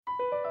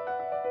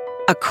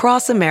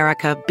Across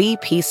America,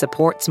 BP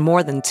supports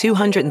more than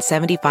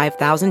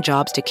 275,000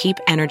 jobs to keep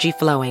energy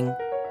flowing.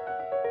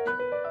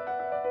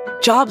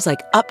 Jobs like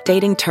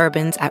updating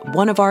turbines at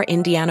one of our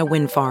Indiana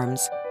wind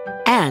farms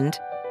and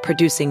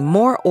producing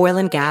more oil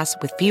and gas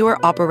with fewer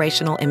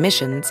operational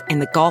emissions in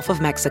the Gulf of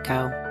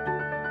Mexico.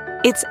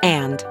 It's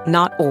and,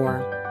 not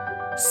or.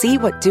 See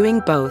what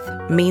doing both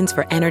means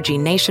for energy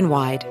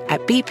nationwide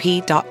at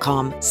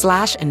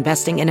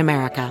bp.com/investing in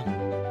America.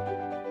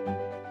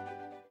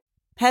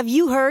 Have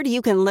you heard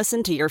you can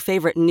listen to your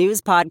favorite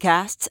news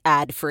podcasts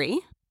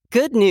ad-free?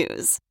 Good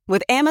news.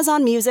 With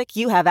Amazon Music,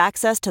 you have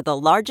access to the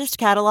largest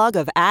catalog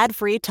of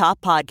ad-free top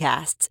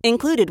podcasts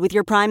included with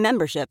your Prime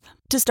membership.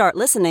 To start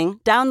listening,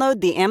 download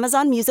the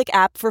Amazon Music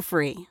app for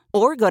free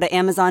or go to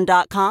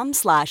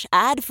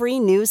amazon.com/ad-free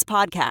news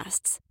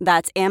podcasts.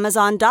 That's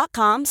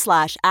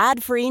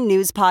amazon.com/ad-free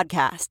news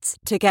podcasts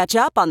to catch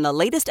up on the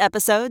latest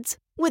episodes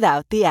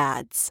without the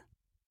ads.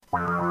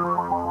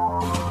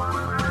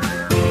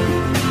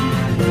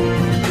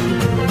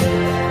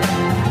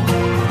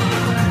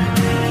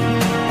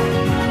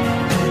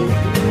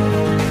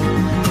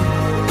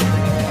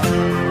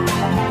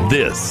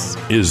 This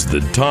is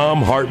the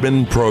Thom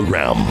Hartmann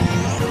Program.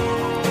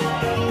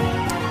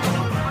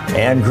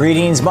 And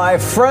greetings, my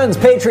friends,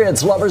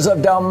 patriots, lovers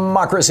of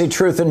democracy,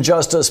 truth, and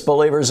justice,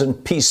 believers in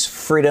peace,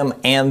 freedom,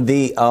 and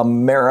the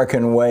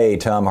American way.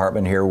 Thom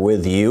Hartmann here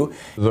with you.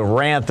 The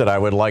rant that I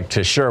would like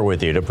to share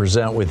with you, to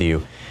present with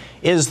you,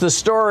 is the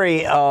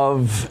story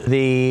of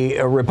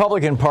the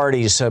Republican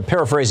Party's,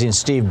 paraphrasing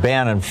Steve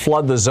Bannon,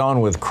 flood the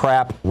zone with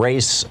crap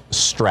race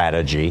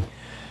strategy.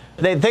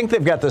 They think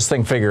they've got this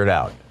thing figured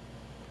out.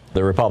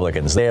 The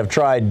Republicans. They have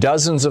tried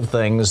dozens of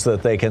things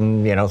that they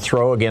can,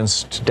 throw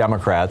against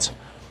Democrats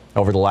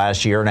over the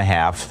last year and a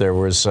half. There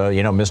was,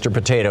 Mr.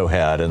 Potato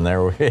Head, and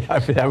there were,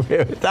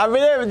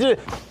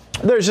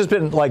 there's just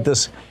been like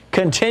this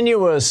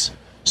continuous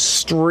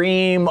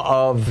stream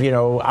of,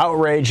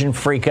 outrage and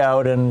freak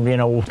out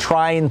and,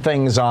 trying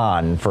things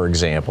on, for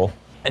example.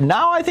 And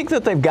now I think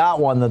that they've got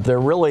one that they're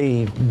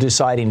really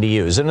deciding to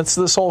use, and it's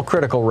this whole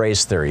critical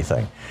race theory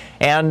thing.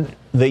 And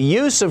the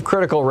use of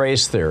critical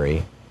race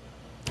theory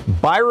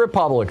by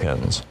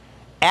Republicans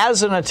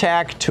as an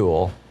attack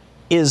tool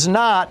is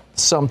not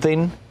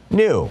something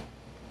new.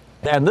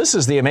 And this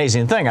is the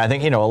amazing thing. I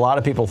think, a lot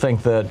of people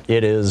think that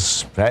it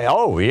is,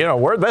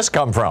 where'd this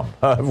come from?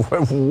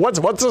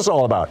 What's this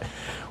all about?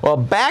 Well,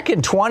 back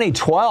in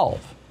 2012,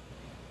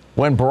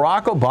 when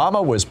Barack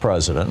Obama was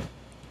president,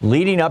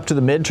 leading up to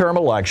the midterm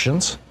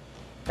elections,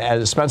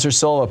 as Spencer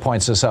Silva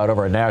points this out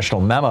over a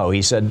National Memo,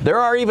 he said, there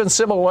are even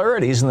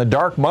similarities in the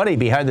dark money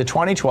behind the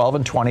 2012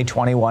 and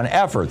 2021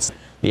 efforts.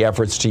 The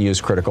efforts to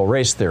use critical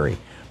race theory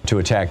to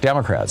attack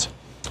Democrats.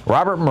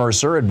 Robert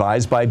Mercer,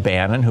 advised by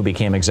Bannon, who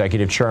became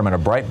executive chairman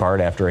of Breitbart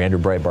after Andrew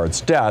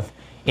Breitbart's death,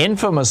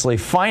 infamously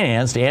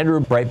financed Andrew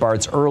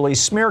Breitbart's early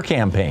smear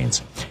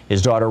campaigns.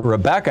 His daughter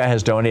Rebecca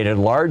has donated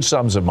large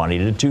sums of money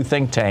to two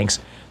think tanks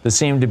that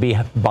seem to be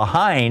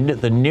behind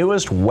the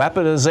newest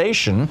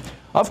weaponization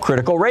of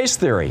critical race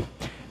theory.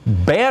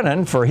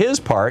 Bannon, for his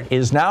part,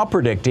 is now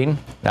predicting,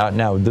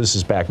 now this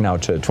is back now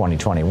to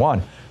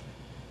 2021,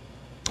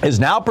 is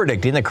now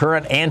predicting the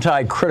current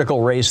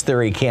anti-critical race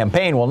theory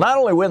campaign will not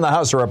only win the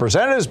House of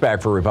Representatives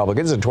back for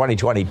Republicans in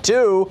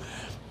 2022,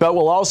 but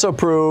will also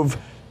prove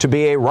to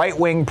be a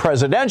right-wing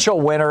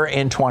presidential winner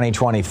in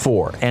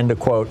 2024. End of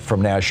quote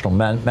from National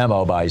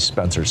Memo by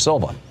Spencer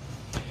Silva.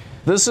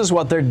 This is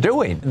what they're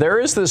doing. There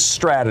is this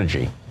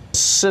strategy,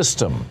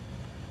 system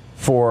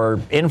for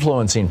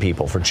influencing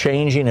people, for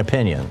changing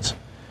opinions,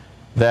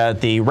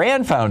 that the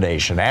Rand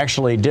Foundation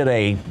actually did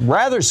a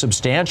rather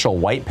substantial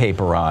white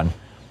paper on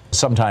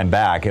sometime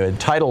back. The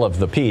title of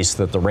the piece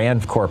that the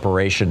Rand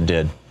Corporation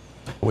did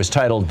was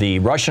titled The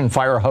Russian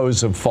Fire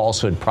Hose of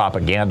Falsehood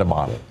Propaganda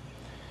Model.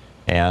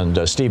 And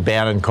Steve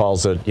Bannon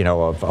calls it,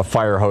 a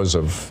fire hose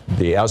of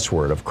the S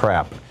word, of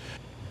crap.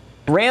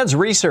 Rand's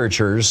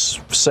researchers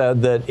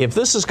said that if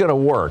this is going to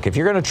work, if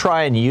you're going to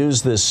try and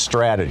use this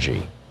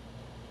strategy,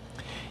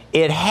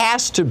 it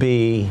has to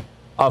be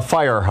a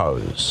fire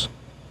hose.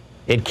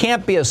 It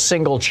can't be a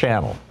single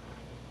channel.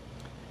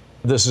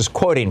 This is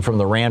quoting from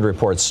the Rand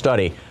Report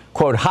study.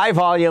 Quote, high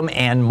volume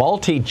and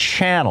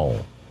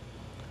multi-channel.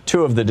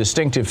 Two of the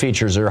distinctive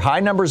features are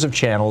high numbers of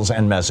channels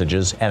and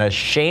messages and a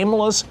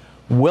shameless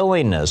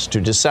willingness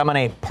to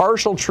disseminate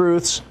partial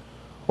truths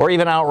or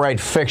even outright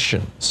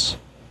fictions.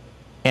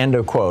 End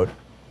of quote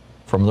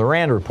from the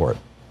Rand Report.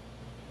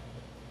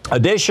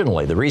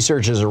 Additionally, the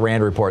researchers at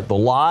Rand Report, the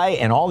lie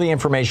and all the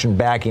information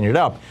backing it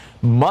up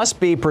must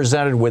be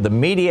presented with a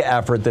media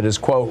effort that is,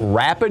 quote,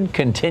 rapid,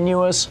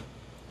 continuous,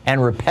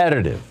 and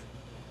repetitive,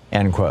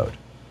 end quote.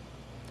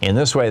 In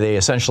this way, they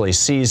essentially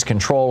seize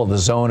control of the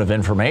zone of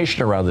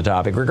information around the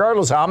topic,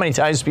 regardless of how many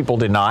times people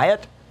deny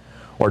it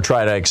or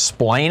try to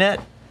explain it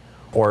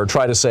or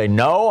try to say,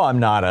 no, I'm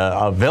not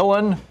a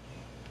villain.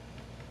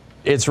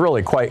 It's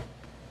really quite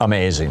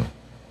amazing.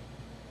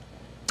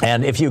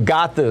 And if you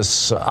got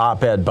this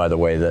op-ed, by the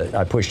way, that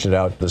I pushed it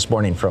out this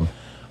morning from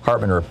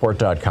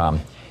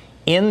HartmannReport.com,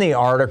 In the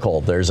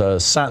article, there's a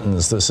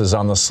sentence. This is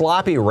on the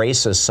sloppy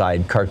racist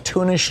side,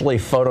 cartoonishly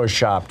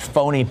photoshopped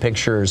phony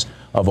pictures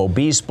of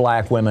obese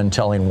black women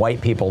telling white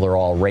people they're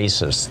all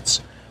racists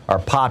are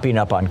popping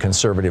up on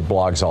conservative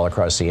blogs all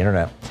across the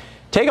internet.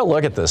 Take a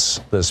look at this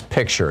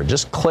picture.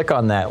 Just click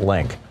on that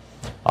link.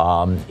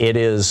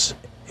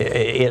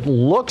 It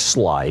looks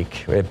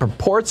like, it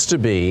purports to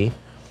be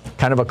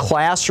kind of a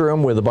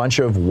classroom with a bunch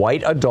of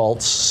white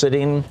adults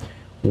sitting,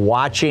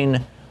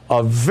 watching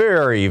a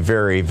very,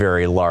 very,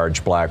 very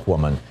large black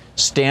woman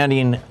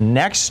standing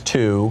next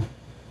to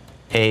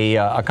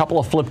a couple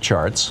of flip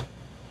charts.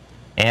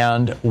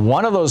 And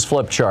one of those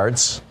flip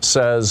charts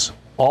says,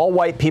 all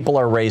white people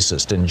are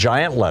racist in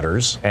giant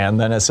letters. And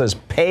then it says,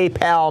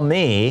 PayPal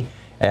me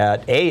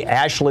at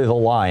Ashley the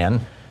Lion,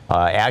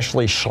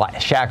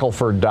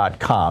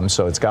 AshleyShackelford.com.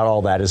 So it's got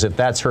all that as if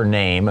that's her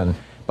name. And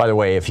by the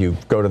way, if you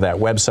go to that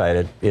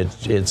website,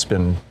 it's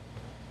been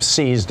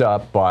seized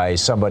up by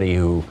somebody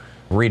who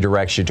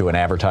redirects you to an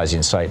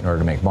advertising site in order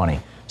to make money.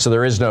 So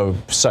there is no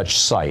such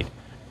site.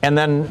 And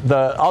then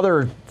the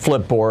other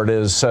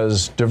flipboard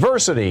says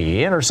diversity,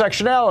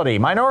 intersectionality,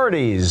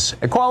 minorities,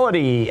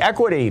 equality,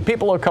 equity,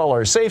 people of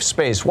color, safe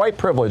space, white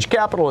privilege,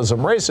 capitalism,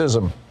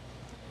 racism.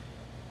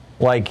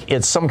 Like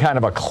it's some kind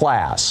of a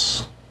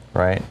class,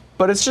 right?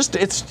 But it's just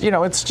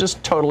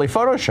totally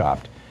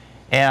photoshopped.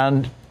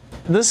 And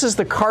this is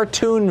the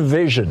cartoon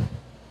vision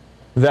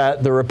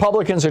that the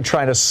Republicans are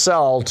trying to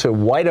sell to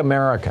white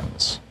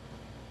Americans.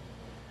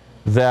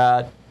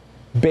 That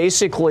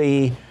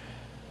basically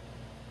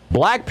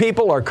black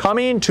people are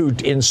coming to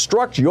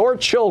instruct your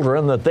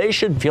children that they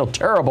should feel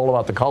terrible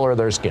about the color of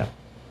their skin.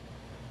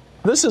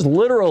 This is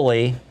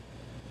literally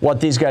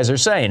what these guys are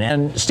saying.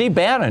 And Steve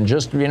Bannon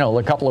just,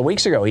 a couple of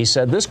weeks ago, he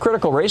said this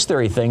critical race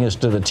theory thing is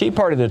to the Tea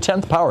Party the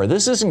 10th power.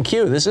 This isn't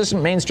Q. This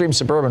isn't mainstream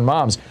suburban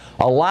moms.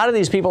 A lot of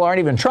these people aren't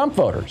even Trump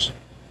voters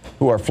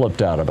who are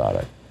flipped out about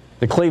it.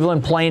 The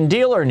Cleveland Plain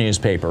Dealer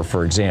newspaper,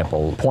 for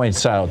example,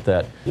 points out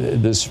that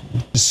this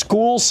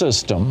school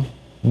system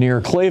near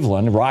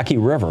Cleveland, Rocky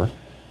River,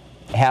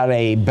 had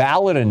a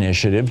ballot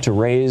initiative to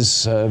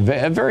raise a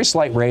very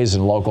slight raise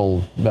in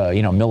local,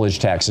 millage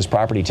taxes,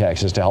 property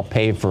taxes to help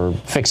pay for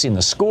fixing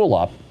the school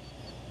up.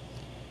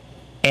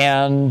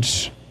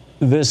 And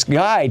this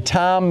guy,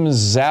 Tom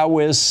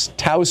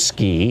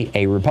Zawistowski,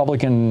 a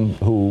Republican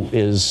who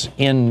is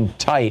in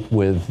tight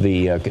with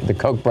the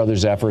Koch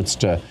brothers' efforts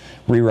to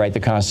rewrite the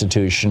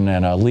Constitution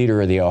and a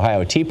leader of the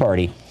Ohio Tea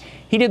Party,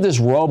 he did this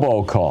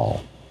robocall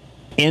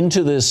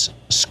into this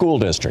school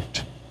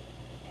district.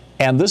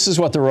 And this is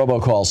what the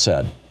robocall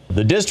said.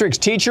 The district's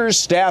teachers,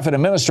 staff, and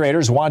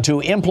administrators want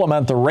to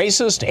implement the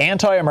racist,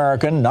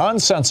 anti-American,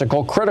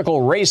 nonsensical,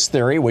 critical race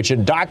theory, which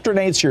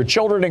indoctrinates your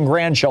children and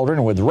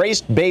grandchildren with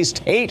race-based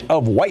hate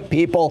of white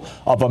people,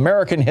 of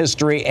American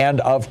history, and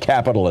of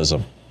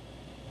capitalism.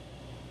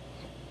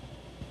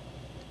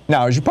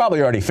 Now, as you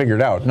probably already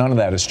figured out, none of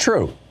that is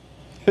true.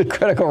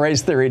 Critical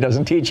race theory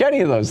doesn't teach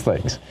any of those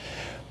things.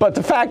 But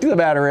the fact of the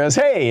matter is,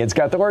 hey, it's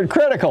got the word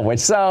critical, which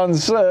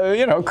sounds,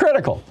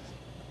 critical.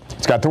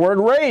 It's got the word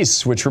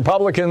race, which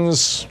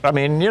Republicans,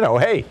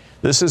 hey,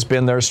 this has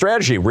been their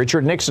strategy.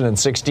 Richard Nixon in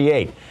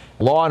 '68,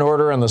 Law and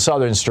Order and the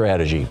Southern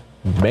Strategy.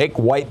 Make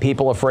white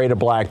people afraid of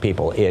black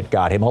people. It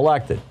got him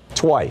elected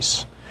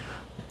twice.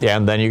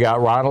 And then you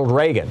got Ronald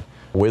Reagan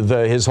with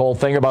his whole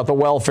thing about the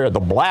welfare, the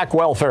black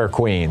welfare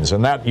queens,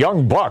 and that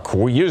young buck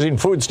who using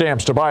food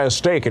stamps to buy a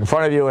steak in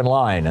front of you in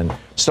line and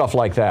stuff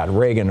like that.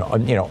 Reagan,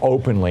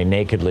 openly,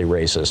 nakedly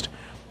racist.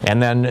 And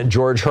then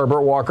George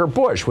Herbert Walker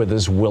Bush with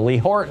his Willie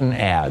Horton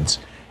ads.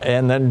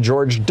 And then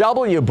George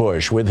W.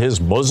 Bush with his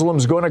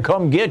Muslims going to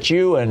come get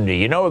you, and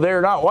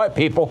they're not white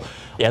people.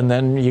 And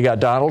then you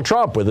got Donald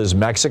Trump with his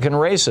Mexican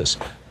racists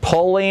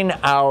pulling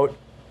out.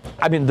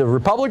 The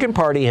Republican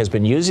Party has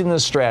been using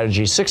this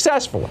strategy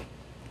successfully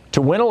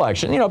to win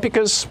election,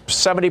 because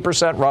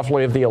 70%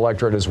 roughly of the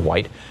electorate is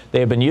white.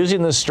 They have been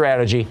using this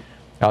strategy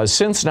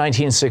since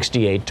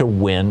 1968 to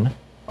win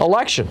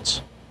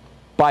elections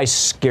by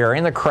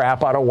scaring the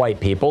crap out of white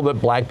people that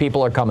black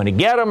people are coming to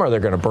get them, or they're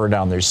going to burn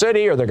down their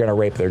city, or they're going to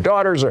rape their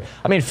daughters, or,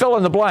 fill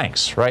in the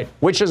blanks, right?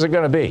 Which is it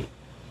going to be?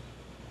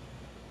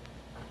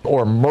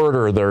 Or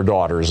murder their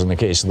daughters in the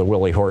case of the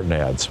Willie Horton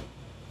ads,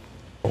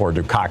 or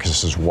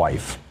Dukakis's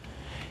wife.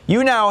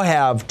 You now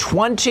have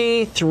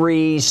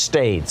 23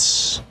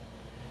 states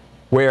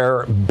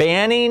where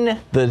banning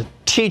the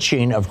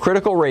teaching of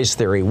critical race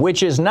theory,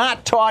 which is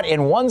not taught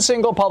in one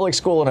single public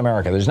school in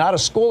America. There's not a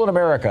school in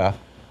America,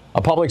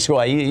 a public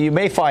school. You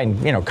may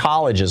find,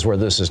 colleges where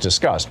this is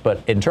discussed,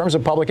 but in terms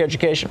of public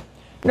education,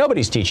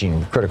 nobody's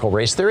teaching critical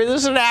race theory.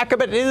 This is an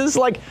academic. This is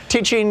like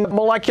teaching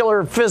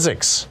molecular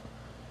physics,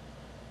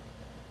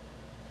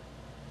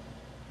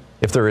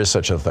 if there is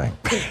such a thing.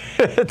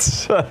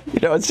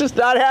 It's just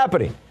not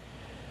happening.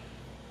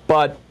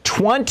 But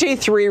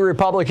 23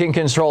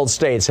 Republican-controlled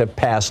states have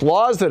passed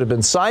laws that have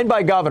been signed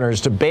by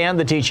governors to ban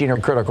the teaching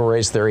of critical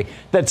race theory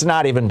that's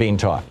not even being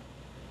taught.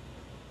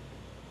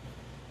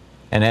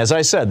 And as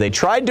I said, they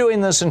tried doing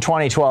this in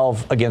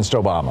 2012 against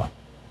Obama.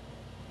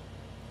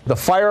 The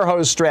fire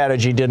hose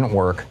strategy didn't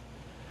work,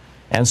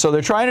 and so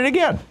they're trying it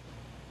again.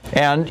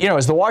 And,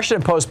 as the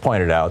Washington Post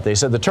pointed out, they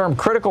said the term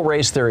critical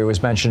race theory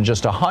was mentioned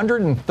just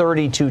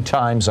 132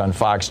 times on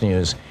Fox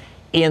News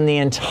in the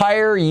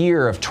entire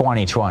year of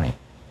 2020,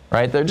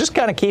 right? They're just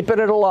kind of keeping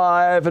it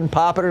alive and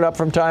popping it up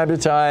from time to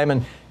time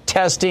and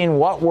testing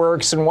what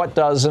works and what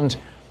doesn't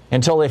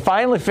until they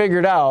finally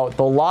figured out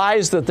the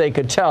lies that they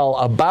could tell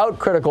about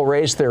critical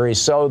race theory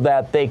so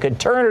that they could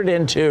turn it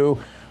into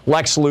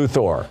Lex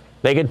Luthor.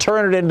 They could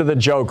turn it into the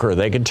Joker.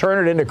 They could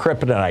turn it into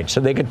kryptonite.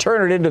 So they could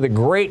turn it into the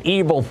great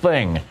evil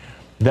thing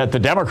that the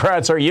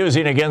Democrats are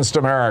using against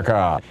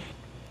America.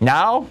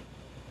 Now,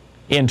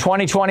 in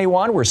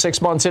 2021, we're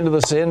 7 months into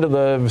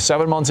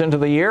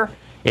the year.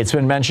 It's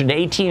been mentioned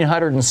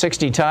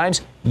 1,860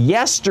 times.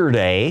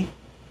 Yesterday,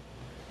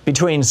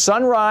 between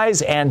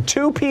sunrise and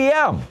 2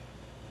 p.m.,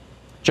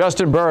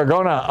 Justin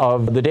Baragona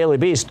of the Daily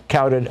Beast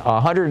counted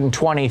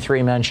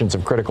 123 mentions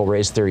of critical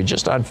race theory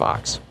just on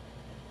Fox.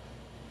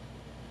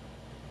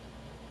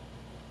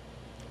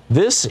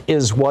 This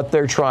is what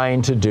they're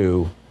trying to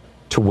do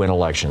to win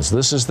elections.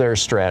 This is their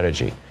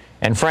strategy.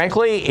 And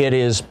frankly, it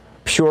is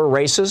pure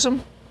racism,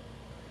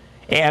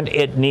 and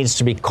it needs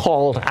to be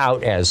called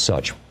out as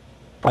such.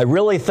 I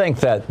really think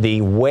that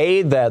the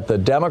way that the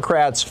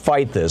Democrats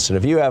fight this, and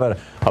if you have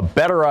a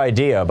better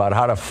idea about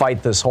how to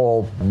fight this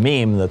whole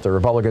meme that the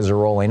Republicans are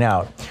rolling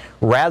out,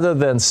 rather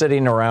than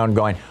sitting around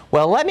going,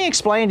 well, let me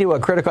explain to you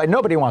what critical...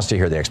 Nobody wants to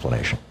hear the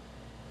explanation.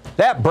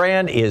 That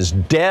brand is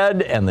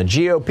dead, and the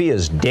GOP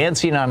is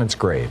dancing on its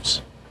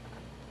graves.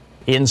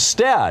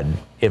 Instead,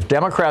 if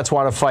Democrats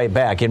want to fight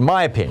back, in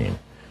my opinion,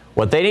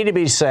 what they need to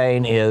be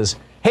saying is,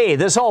 hey,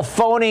 this whole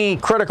phony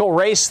critical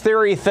race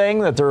theory thing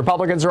that the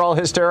Republicans are all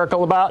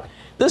hysterical about,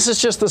 this is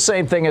just the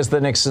same thing as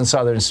the Nixon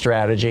Southern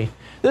strategy.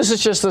 This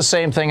is just the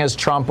same thing as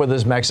Trump with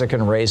his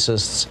Mexican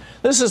racists.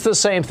 This is the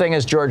same thing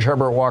as George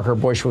Herbert Walker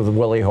Bush with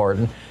Willie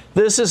Horton.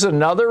 This is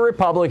another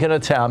Republican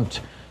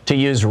attempt to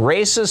use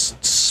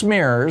racist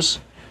smears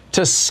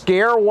to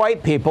scare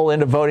white people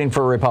into voting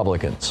for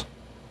Republicans.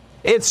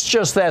 It's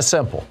just that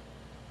simple.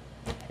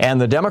 And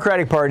the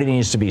Democratic Party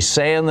needs to be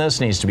saying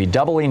this, needs to be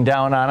doubling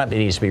down on it. It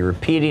needs to be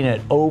repeating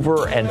it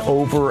over and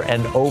over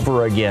and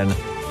over again.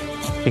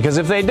 Because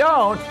if they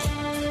don't,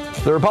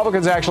 the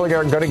Republicans actually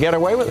are going to get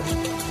away with it.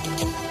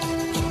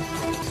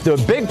 The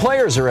big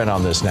players are in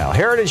on this now.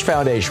 Heritage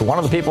Foundation, one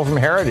of the people from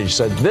Heritage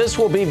said this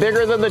will be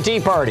bigger than the Tea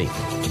Party.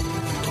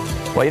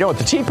 Well, you know what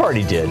the Tea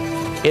Party did?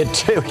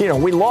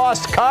 We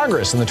lost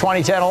Congress in the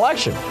 2010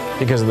 election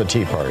because of the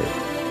Tea Party.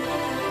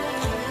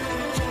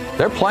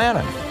 They're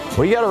planning.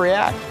 We got to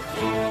react.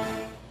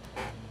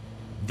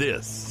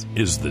 This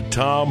is the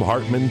Thom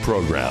Hartmann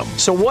Program.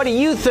 So what do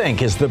you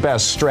think is the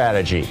best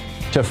strategy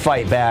to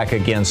fight back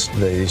against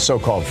the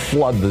so-called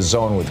flood the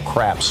zone with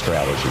crap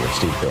strategy of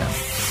Steve Bannon?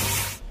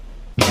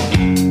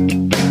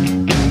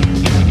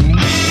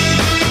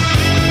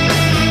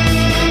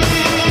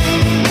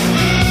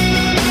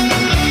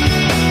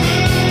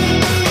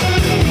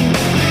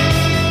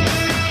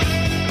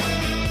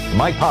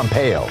 Mike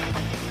Pompeo,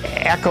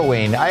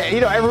 echoing,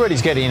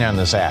 everybody's getting in on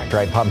this act,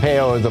 right?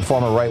 Pompeo, the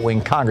former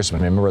right-wing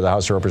congressman, member of the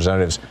House of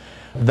Representatives.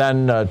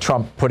 Then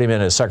Trump put him in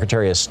as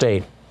Secretary of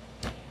State.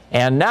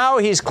 And now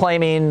he's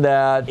claiming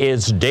that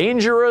it's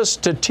dangerous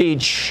to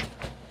teach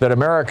that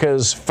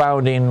America's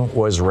founding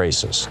was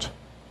racist.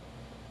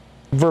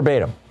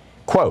 Verbatim,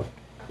 quote,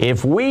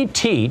 if we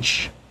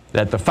teach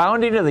that the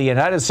founding of the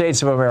United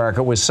States of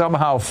America was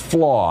somehow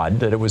flawed,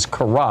 that it was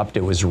corrupt,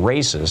 it was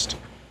racist,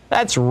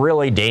 that's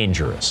really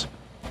dangerous.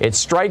 It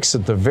strikes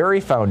at the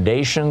very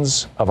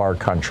foundations of our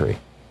country.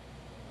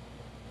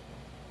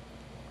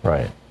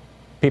 Right.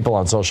 People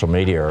on social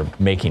media are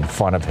making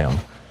fun of him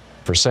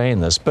for saying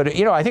this, but,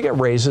 I think it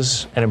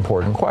raises an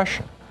important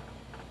question.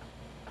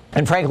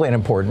 And frankly, an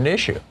important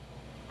issue,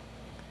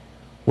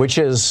 which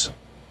is,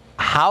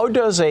 how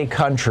does a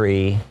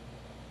country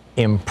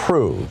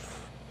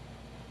improve?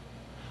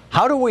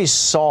 How do we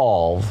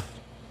solve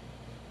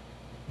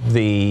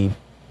the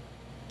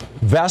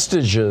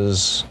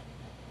vestiges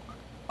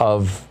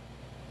of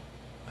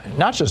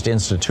not just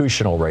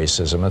institutional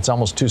racism, it's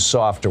almost too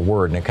soft a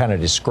word, and it kind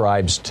of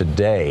describes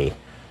today,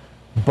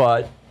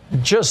 but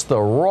just the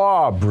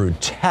raw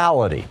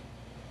brutality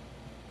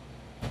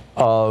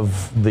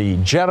of the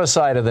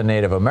genocide of the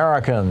Native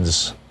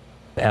Americans,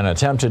 an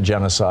attempted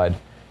genocide,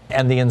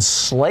 and the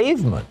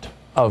enslavement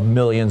of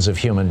millions of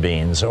human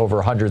beings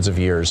over hundreds of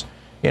years.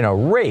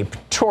 Rape,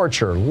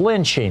 torture,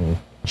 lynching,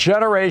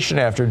 generation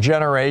after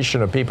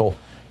generation of people,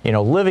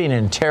 living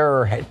in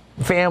terror,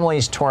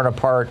 families torn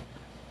apart.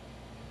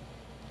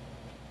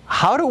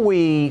 How do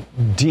we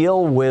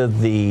deal with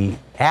the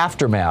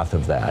aftermath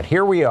of that?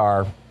 Here we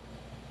are.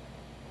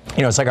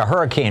 It's like a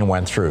hurricane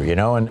went through,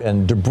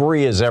 and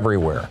debris is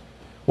everywhere.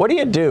 What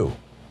do?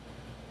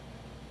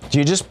 Do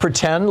you just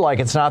pretend like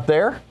it's not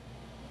there?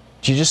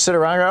 Do you just sit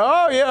around and go,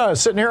 oh, yeah,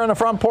 sitting here on the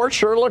front porch,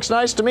 sure looks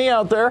nice to me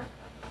out there?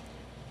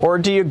 Or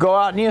do you go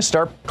out and you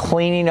start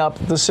cleaning up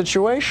the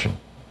situation?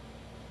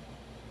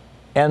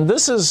 And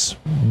this is,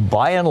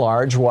 by and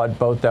large, what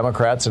both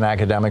Democrats and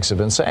academics have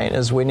been saying,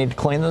 is we need to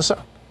clean this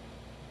up.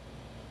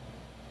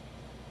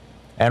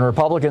 And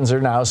Republicans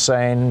are now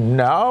saying,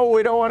 no,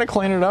 we don't want to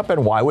clean it up.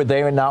 And why would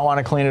they not want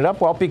to clean it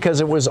up? Well,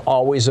 because it was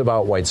always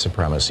about white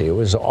supremacy. It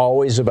was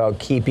always about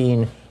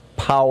keeping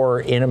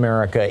power in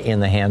America in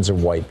the hands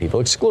of white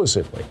people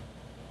exclusively.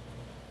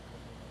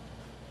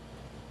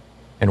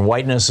 And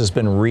whiteness has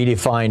been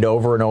redefined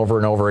over and over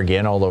and over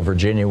again, although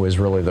Virginia was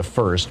really the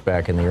first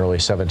back in the early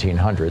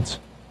 1700s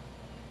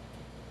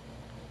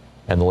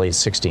and the late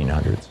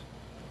 1600s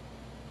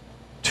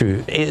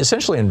to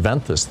essentially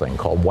invent this thing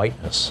called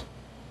whiteness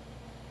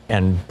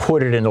and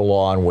put it into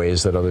law in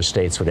ways that other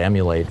states would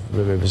emulate,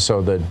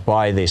 so that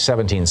by the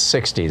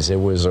 1760s, it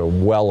was a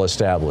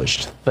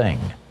well-established thing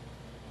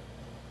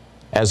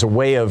as a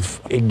way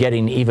of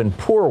getting even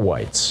poor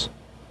whites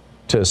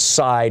to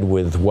side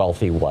with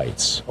wealthy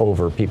whites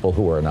over people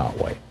who are not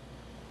white.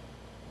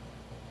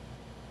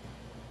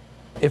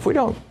 If we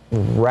don't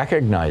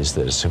recognize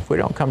this, if we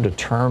don't come to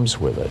terms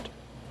with it,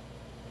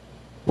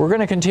 we're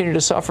going to continue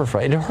to suffer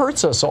from it. It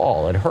hurts us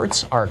all. It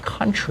hurts our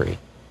country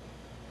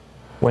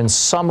when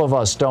some of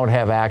us don't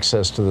have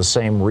access to the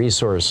same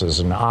resources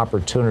and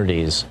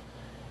opportunities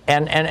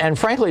and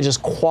frankly,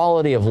 just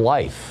quality of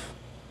life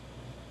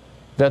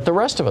that the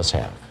rest of us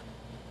have.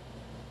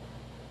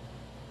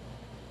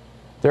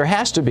 There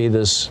has to be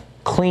this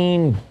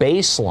clean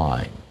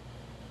baseline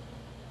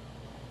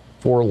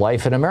for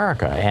life in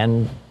America,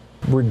 and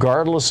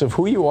regardless of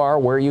who you are,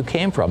 where you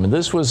came from. And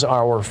this was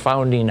our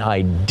founding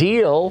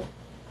ideal,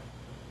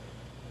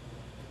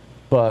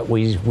 but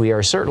we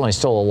are certainly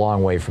still a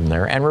long way from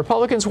there, and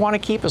Republicans want to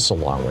keep us a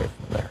long way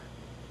from there.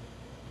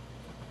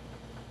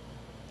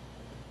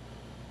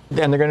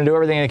 And they're going to do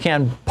everything they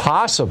can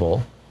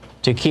possible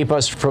to keep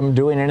us from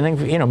doing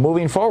anything,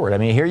 moving forward. I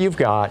mean, here you've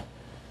got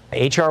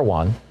H.R.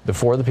 1, the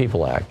For the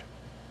People Act,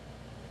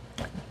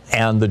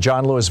 and the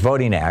John Lewis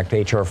Voting Act,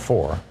 H.R.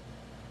 4,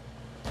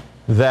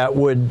 that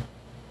would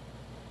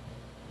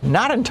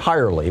not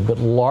entirely, but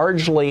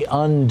largely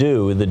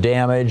undo the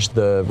damage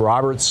the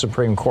Roberts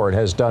Supreme Court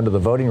has done to the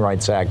Voting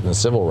Rights Act and the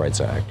Civil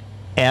Rights Act,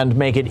 and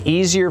make it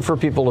easier for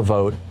people to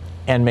vote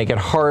and make it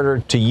harder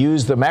to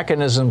use the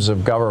mechanisms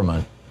of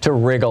government to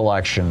rig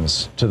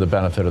elections to the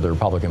benefit of the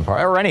Republican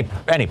Party, or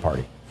any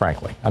party,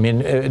 frankly. I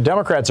mean,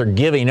 Democrats are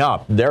giving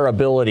up their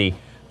ability,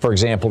 for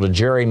example, to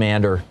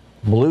gerrymander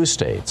blue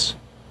states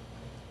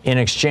in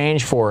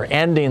exchange for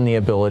ending the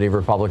ability of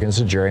Republicans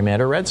to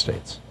gerrymander red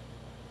states,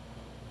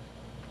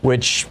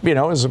 which,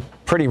 is a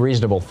pretty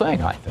reasonable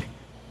thing, I think.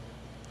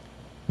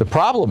 The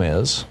problem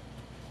is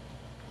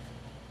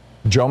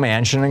Joe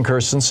Manchin and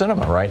Kyrsten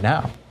Sinema right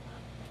now.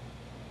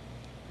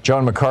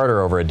 Joan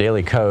McCarter over at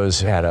Daily Kos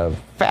had a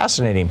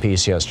fascinating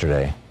piece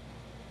yesterday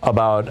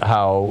about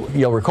how,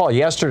 you'll recall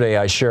yesterday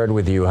I shared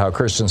with you how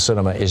Kyrsten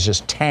Sinema is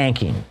just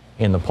tanking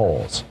in the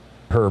polls.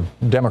 Her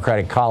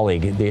Democratic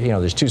colleague,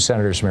 there's two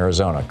senators from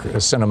Arizona,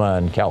 Sinema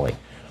and Kelly.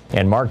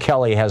 And Mark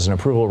Kelly has an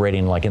approval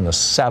rating like in the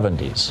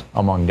 70s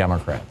among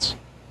Democrats.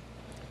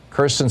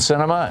 Kyrsten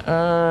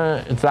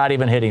Sinema, it's not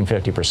even hitting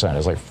 50%.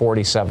 It's like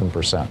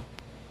 47%.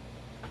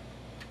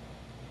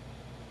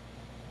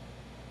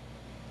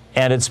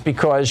 And it's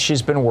because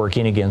she's been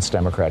working against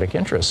Democratic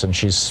interests, and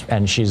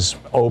she's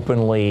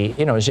openly,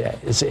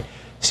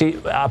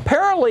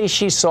 apparently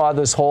she saw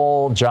this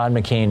whole John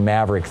McCain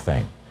Maverick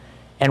thing.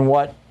 And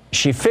what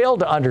she failed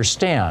to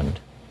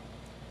understand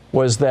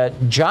was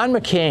that John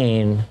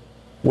McCain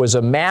was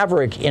a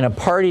maverick in a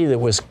party that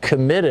was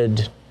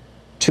committed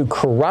to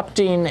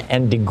corrupting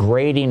and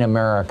degrading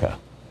America.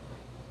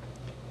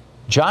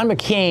 John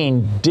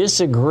McCain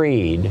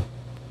disagreed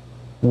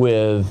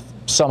with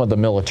some of the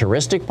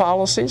militaristic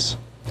policies.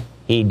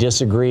 He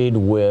disagreed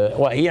with,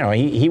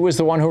 he was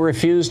the one who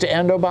refused to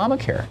end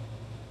Obamacare,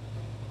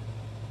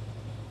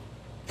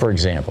 for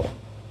example,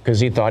 because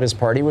he thought his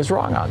party was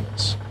wrong on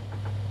this.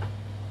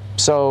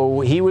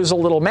 So he was a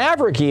little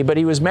mavericky, but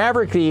he was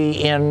mavericky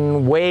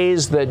in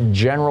ways that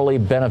generally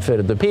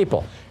benefited the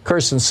people.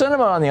 Kyrsten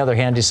Sinema, on the other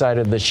hand,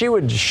 decided that she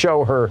would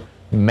show her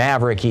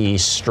mavericky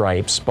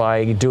stripes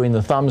by doing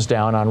the thumbs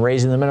down on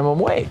raising the minimum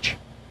wage.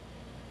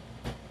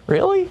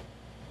 Really?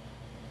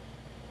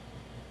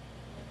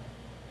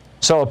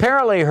 So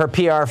apparently her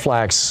PR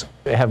flacks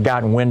have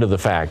gotten wind of the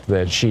fact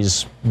that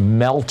she's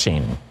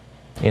melting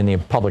in the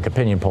public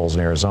opinion polls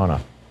in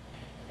Arizona.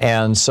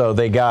 And so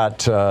they got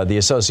the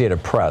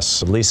Associated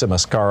Press, Lisa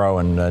Mascaro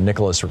and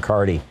Nicholas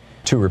Riccardi,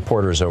 two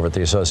reporters over at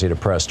the Associated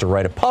Press, to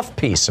write a puff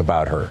piece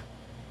about her.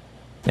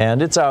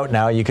 And it's out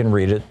now. You can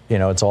read it.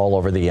 It's all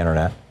over the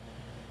internet.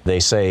 They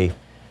say,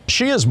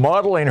 she is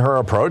modeling her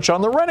approach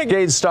on the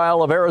renegade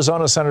style of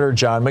Arizona Senator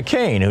John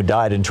McCain, who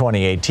died in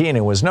 2018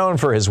 and was known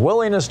for his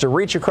willingness to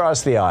reach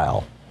across the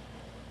aisle.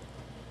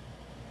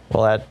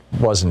 Well, that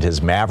wasn't his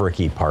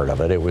mavericky part of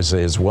it. It was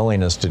his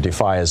willingness to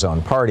defy his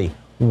own party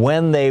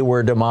when they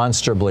were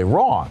demonstrably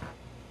wrong.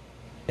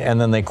 And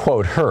then they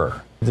quote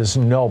her, this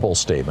noble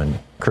statement,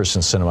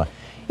 Kyrsten Sinema.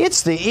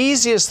 It's the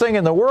easiest thing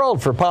in the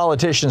world for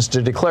politicians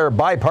to declare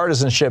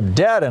bipartisanship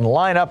dead and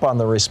line up on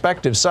the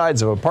respective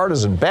sides of a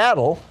partisan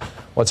battle.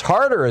 What's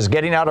harder is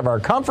getting out of our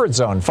comfort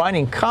zone,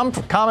 finding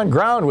common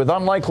ground with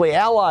unlikely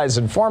allies,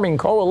 and forming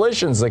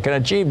coalitions that can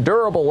achieve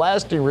durable,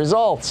 lasting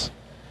results.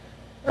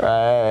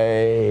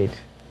 Right.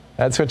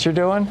 That's what you're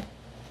doing?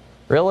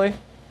 Really?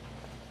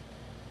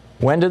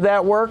 When did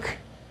that work?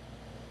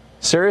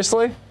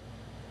 Seriously?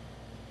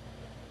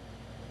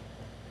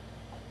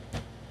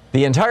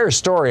 The entire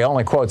story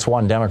only quotes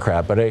one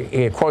Democrat, but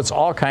it quotes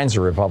all kinds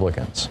of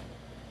Republicans.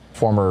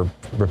 Former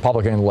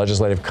Republican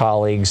legislative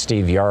colleague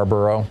Steve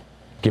Yarborough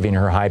giving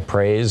her high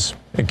praise.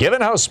 Given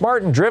how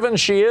smart and driven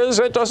she is,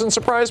 it doesn't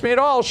surprise me at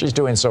all she's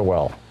doing so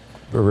well.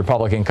 A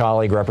Republican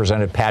colleague,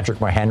 Representative Patrick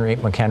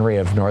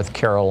McHenry of North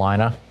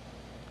Carolina.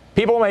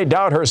 People may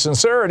doubt her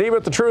sincerity,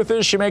 but the truth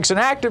is she makes an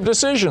active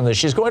decision that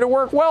she's going to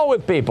work well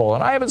with people,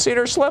 and I haven't seen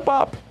her slip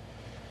up.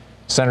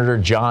 Senator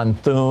John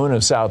Thune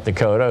of South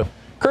Dakota.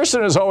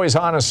 Kirsten is always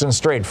honest and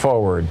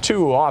straightforward,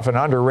 two often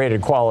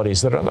underrated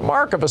qualities that are the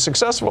mark of a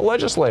successful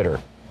legislator.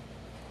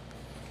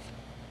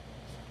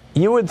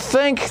 You would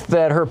think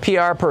that her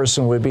PR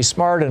person would be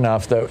smart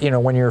enough that,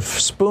 when you're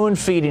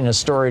spoon-feeding a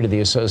story to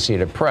the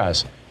Associated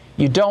Press,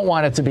 you don't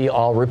want it to be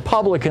all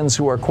Republicans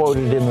who are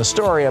quoted in the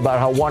story about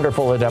how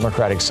wonderful a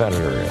Democratic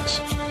senator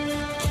is.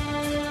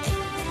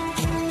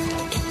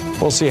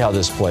 We'll see how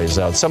this plays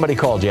out. Somebody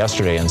called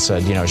yesterday and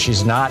said,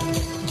 she's not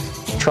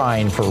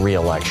trying for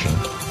re-election.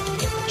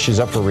 She's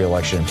up for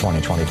re-election in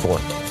 2024.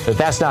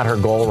 That's not her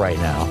goal right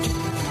now.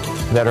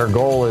 That her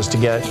goal is to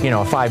get, a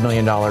 $5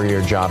 million a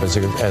year job as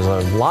a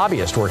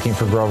lobbyist working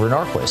for Grover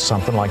Norquist,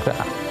 something like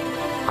that.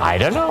 I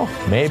don't know,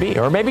 maybe.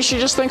 Or maybe she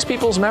just thinks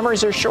people's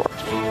memories are short.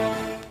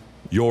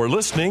 You're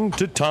listening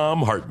to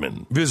Thom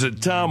Hartmann. Visit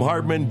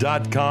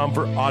ThomHartmann.com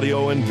for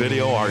audio and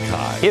video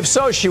archive. If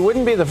so, she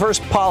wouldn't be the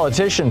first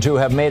politician to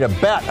have made a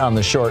bet on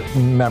the short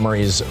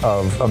memories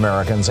of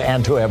Americans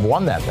and to have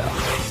won that bet.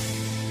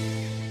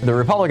 The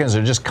Republicans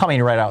are just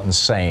coming right out and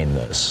saying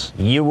this.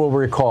 You will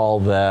recall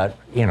that,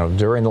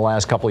 during the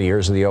last couple of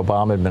years of the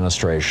Obama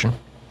administration,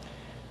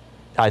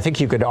 I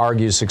think you could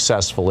argue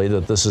successfully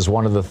that this is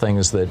one of the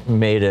things that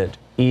made it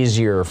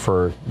easier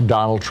for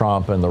Donald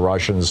Trump and the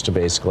Russians to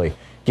basically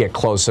get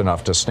close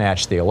enough to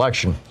snatch the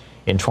election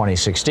in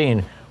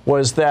 2016,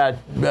 was that,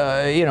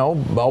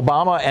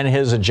 Obama and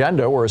his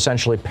agenda were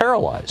essentially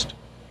paralyzed.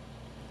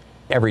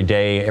 Every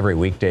day, every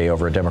weekday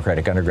over at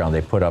Democratic Underground,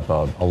 they put up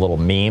a little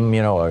meme,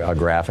 a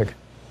graphic.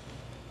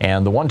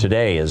 And the one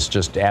today is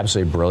just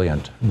absolutely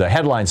brilliant. The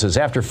headline says,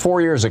 after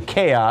 4 years of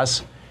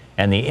chaos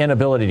and the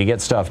inability to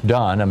get stuff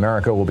done,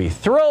 America will be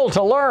thrilled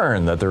to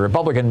learn that the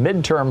Republican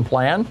midterm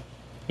plan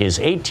is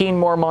 18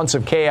 more months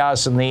of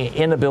chaos and the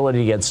inability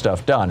to get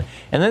stuff done.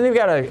 And then they've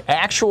got an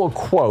actual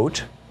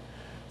quote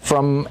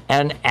from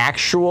an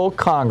actual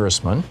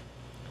congressman.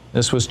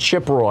 This was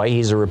Chip Roy.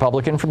 He's a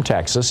Republican from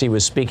Texas. He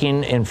was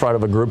speaking in front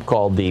of a group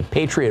called the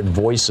Patriot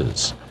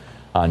Voices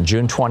on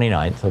June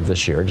 29th of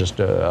this year, just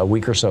a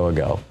week or so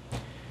ago.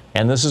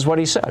 And this is what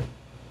he said.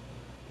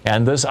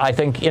 And this, I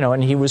think,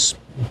 and he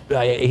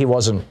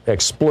wasn't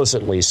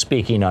explicitly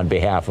speaking on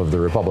behalf of the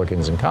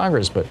Republicans in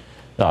Congress, but,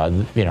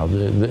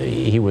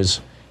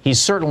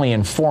 he's certainly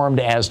informed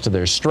as to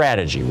their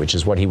strategy, which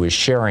is what he was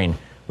sharing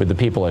with the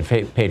people at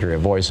Patriot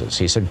Voices.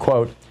 He said,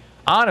 quote,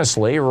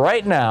 honestly,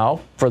 right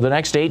now, for the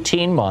next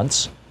 18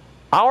 months,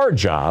 our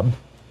job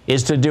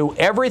is to do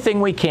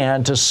everything we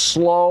can to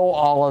slow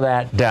all of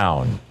that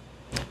down,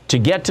 to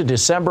get to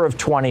December of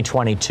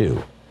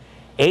 2022.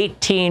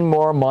 18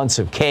 more months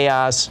of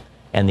chaos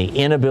and the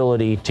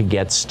inability to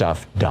get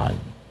stuff done.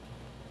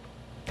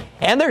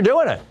 And they're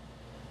doing it.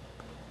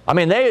 I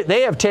mean,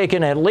 they have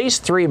taken at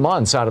least 3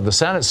 months out of the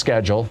Senate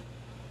schedule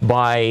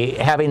by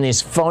having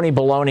these phony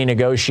baloney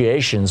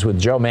negotiations with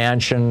Joe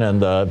Manchin and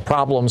the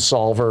problem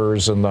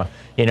solvers and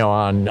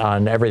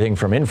on everything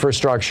from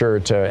infrastructure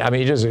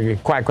to, just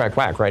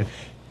quack, right?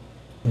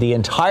 The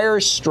entire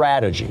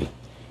strategy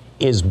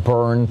is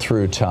burned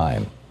through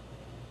time.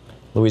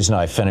 Louise and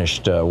I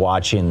finished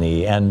watching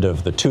the end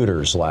of The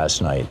Tudors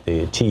last night,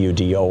 the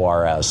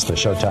TUDORS, the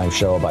Showtime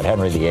show about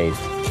Henry VIII.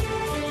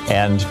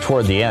 And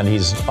toward the end,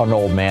 he's an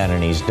old man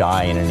and he's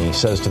dying, and he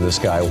says to this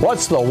guy,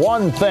 what's the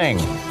one thing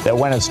that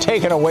when it's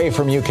taken away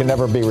from you can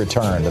never be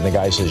returned? And the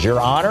guy says, your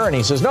honor? And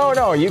he says,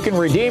 no, you can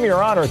redeem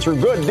your honor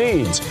through good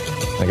deeds.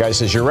 And the guy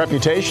says, your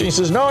reputation? He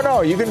says,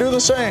 no, you can do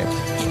the same.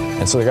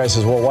 And so the guy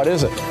says, well, what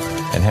is it?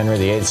 And Henry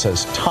VIII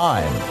says,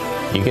 time.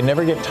 You can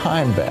never get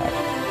time back.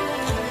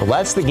 Well,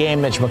 that's the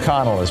game Mitch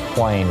McConnell is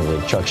playing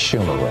with Chuck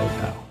Schumer right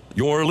now.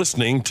 You're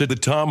listening to the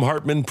Thom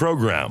Hartmann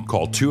Program.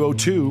 Call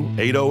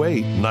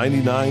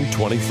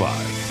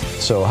 202-808-9925.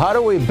 So how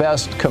do we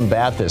best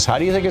combat this? How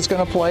do you think it's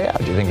going to play out?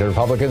 Do you think the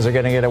Republicans are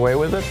going to get away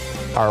with it?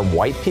 Are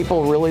white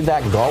people really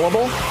that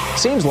gullible?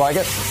 Seems like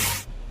it.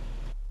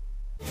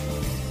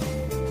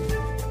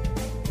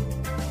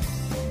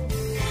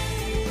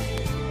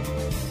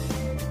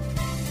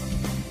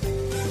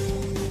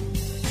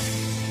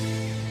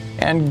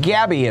 And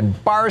Gabby in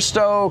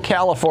Barstow,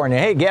 California.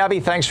 Hey, Gabby,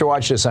 thanks for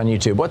watching us on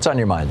YouTube. What's on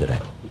your mind today?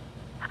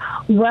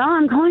 Well,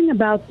 I'm calling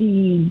about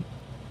the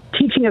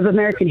teaching of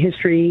American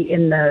history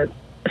in the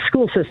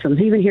school systems,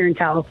 even here in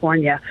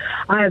California.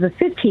 I have a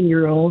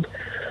 15-year-old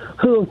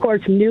who, of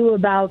course, knew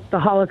about the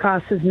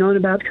Holocaust, has known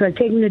about it because I've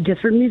taken him to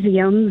different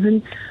museums,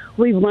 and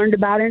we've learned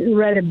about it and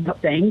read about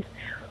things.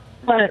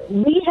 But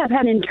we have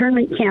had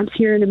internment camps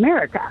here in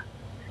America,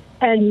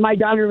 and my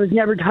daughter was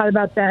never taught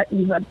about that,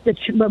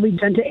 what we've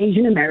done to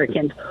Asian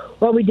Americans,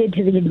 what we did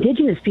to the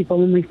indigenous people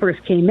when we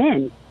first came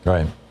in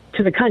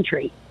to the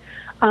country.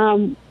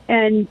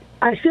 And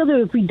I feel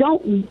that if we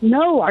don't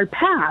know our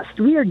past,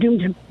 we are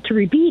doomed to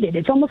repeat it.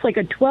 It's almost like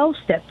a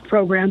 12-step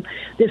program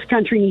this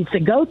country needs to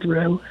go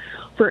through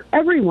for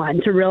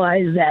everyone to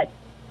realize that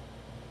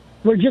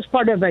we're just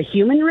part of a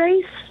human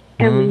race,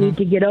 and we need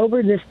to get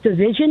over this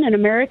division in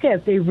America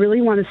if they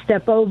really want to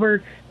step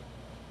over.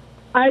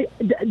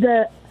 It's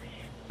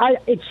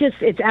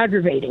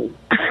aggravating.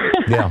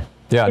 Yeah.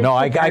 No,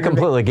 I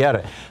completely get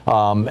it.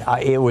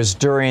 It was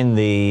during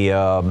the,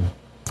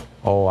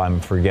 I'm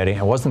forgetting.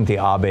 It wasn't the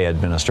Abe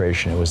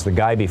administration. It was the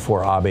guy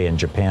before Abe in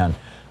Japan,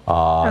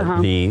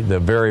 the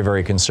very,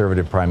 very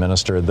conservative prime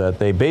minister, that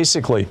they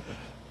basically,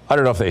 I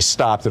don't know if they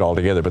stopped it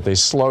altogether, but they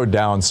slowed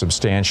down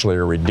substantially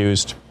or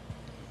reduced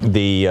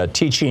the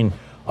teaching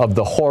of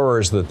the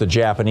horrors that the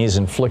Japanese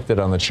inflicted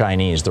on the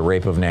Chinese, the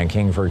rape of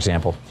Nanking, for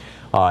example,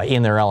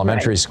 in their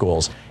elementary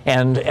schools.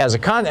 And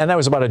and that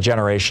was about a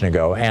generation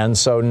ago. And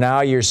so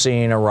now you're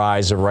seeing a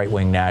rise of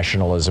right-wing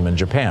nationalism in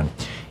Japan.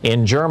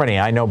 In Germany,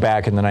 I know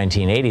back in the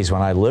 1980s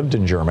when I lived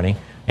in Germany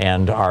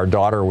and our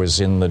daughter was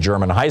in the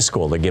German high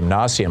school, the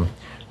Gymnasium,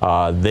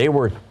 they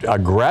were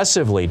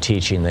aggressively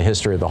teaching the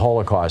history of the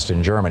Holocaust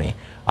in Germany.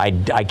 I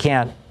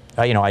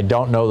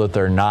don't know that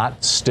they're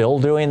not still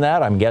doing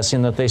that. I'm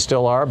guessing that they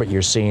still are, but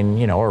you're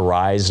seeing, a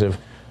rise of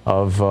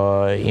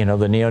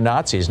the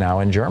neo-Nazis now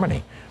in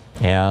Germany.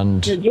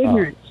 And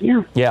ignorance,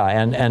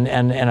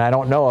 and I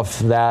don't know if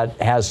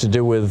that has to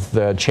do with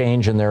the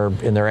change in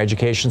their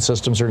education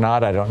systems or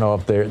not. I don't know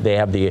if they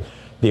have the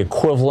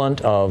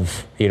equivalent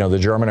of, the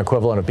German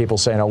equivalent of people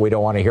saying, oh, we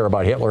don't want to hear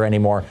about Hitler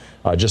anymore,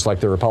 just like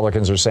the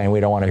Republicans are saying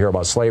we don't want to hear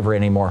about slavery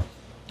anymore.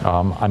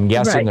 I'm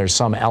guessing there's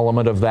some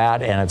element of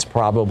that, and it's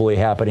probably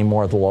happening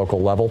more at the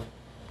local level,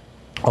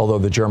 although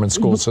the German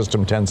school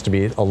system tends to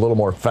be a little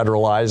more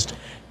federalized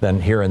than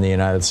here in the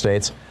United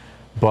States.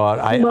 But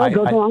it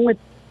goes along with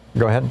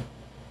go ahead.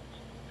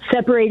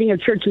 Separating of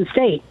church and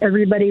state.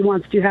 Everybody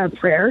wants to have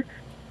prayer,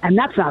 and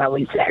that's not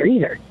always there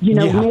either.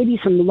 Maybe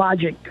some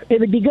logic. It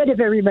would be good if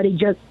everybody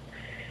just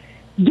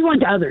do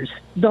unto others.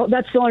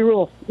 That's the only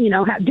rule. Do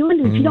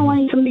unto, if you don't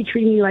want somebody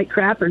treating you like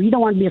crap, or you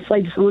don't want to be a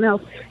slave to someone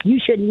else, you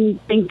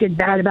shouldn't think good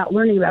bad about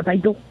learning about that.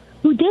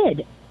 Who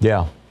did?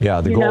 Yeah.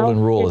 The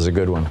golden rule is a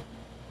good one.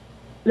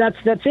 That's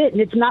it.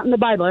 And it's not in the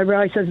Bible.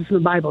 Everybody says it's in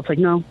the Bible. It's like,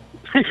 no.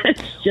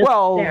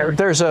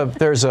 There's a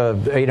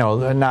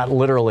not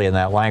literally in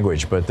that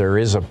language, but there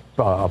is a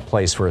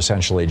place where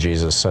essentially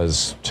Jesus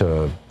says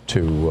to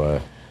do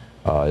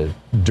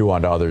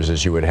unto others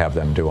as you would have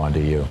them do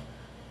unto you.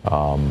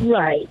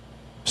 Right.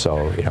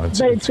 So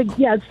it's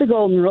the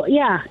golden rule.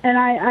 Yeah, and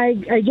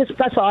I just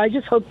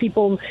hope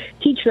people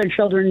teach their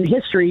children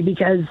history,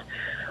 because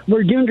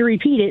we're doomed to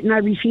repeat it, and I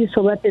refuse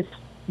to let this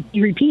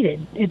be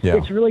repeated.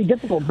 It's really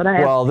difficult, but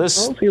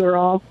hope you are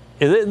all.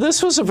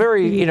 This was a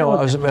very,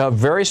 a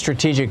very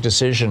strategic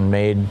decision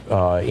made,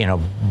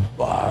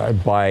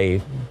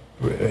 by,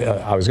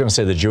 I was going to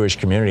say the Jewish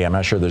community. I'm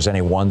not sure there's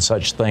any one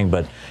such thing,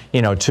 but,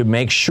 to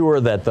make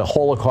sure that the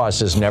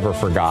Holocaust is never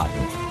forgotten.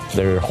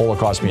 There are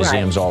Holocaust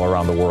museums all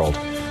around the world.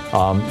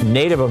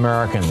 Native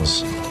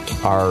Americans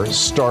are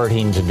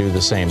starting to do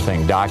the same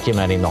thing,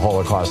 documenting the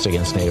Holocaust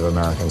against Native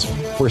Americans.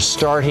 We're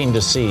starting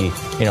to see,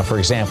 for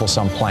example,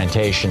 some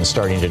plantations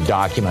starting to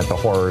document the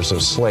horrors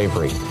of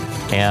slavery.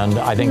 And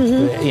I think,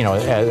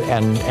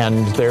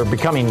 and they're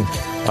becoming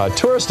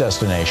tourist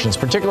destinations,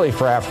 particularly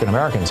for African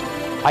Americans.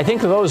 I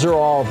think those are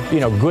all,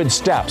 good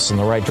steps in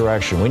the right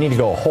direction. We need to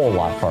go a whole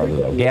lot farther,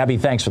 though. Gabby,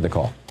 thanks for the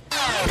call.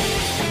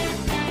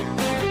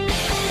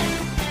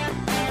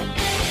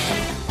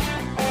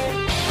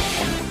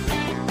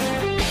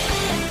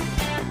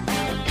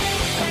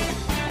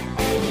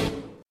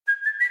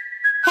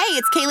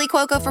 It's Kaylee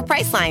Cuoco for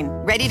Priceline.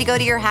 Ready to go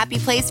to your happy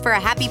place for a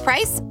happy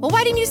price? Well,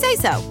 why didn't you say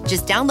so?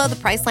 Just download the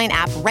Priceline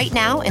app right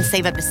now and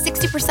save up to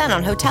 60%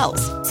 on hotels.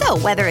 So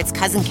whether it's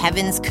Cousin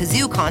Kevin's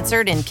Kazoo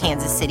Concert in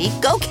Kansas City,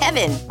 go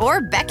Kevin,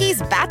 or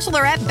Becky's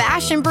Bachelorette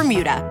Bash in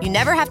Bermuda, you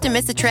never have to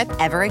miss a trip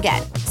ever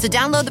again. So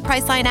download the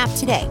Priceline app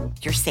today.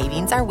 Your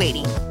savings are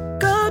waiting.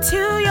 Go to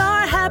your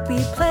happy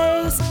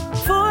place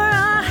for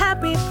a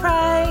happy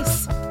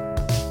price.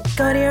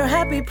 Go to your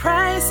happy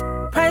price,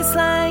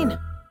 Priceline.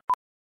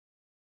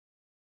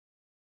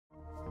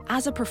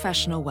 As a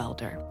professional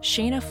welder,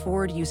 Shayna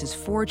Ford uses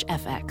Forge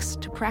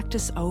FX to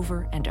practice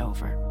over and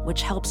over,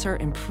 which helps her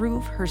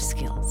improve her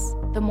skills.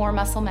 The more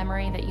muscle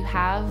memory that you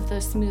have,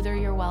 the smoother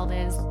your weld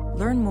is.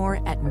 Learn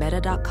more at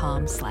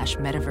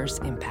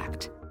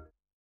meta.com/metaverseimpact.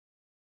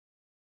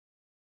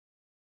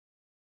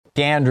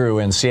 Andrew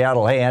in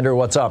Seattle. Hey, Andrew,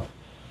 what's up?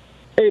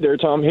 Hey there,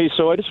 Tom. Hey,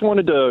 so I just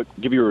wanted to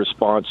give you a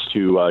response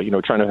to,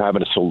 trying to have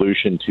a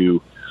solution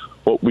to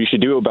what we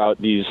should do about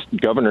these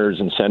governors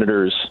and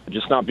senators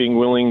just not being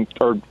willing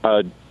or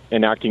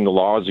enacting the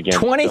laws against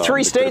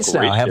 23 states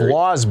now have theory.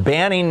 laws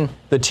banning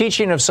the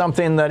teaching of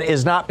something that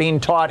is not being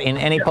taught in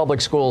any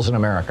public schools in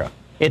America.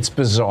 It's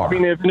bizarre. I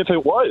mean, even if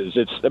it was,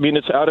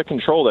 it's out of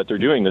control that they're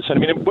doing this. I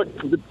mean,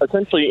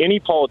 essentially any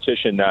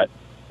politician that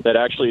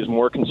actually is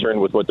more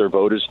concerned with what their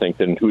voters think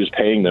than who's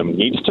paying them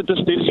they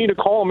just need to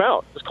call them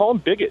out. Just call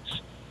them bigots.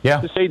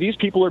 Yeah. To say these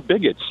people are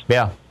bigots.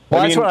 Yeah.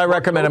 Well, that's what I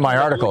recommend in my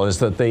article is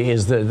that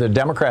the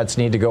Democrats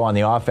need to go on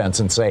the offense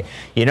and say,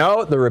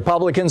 the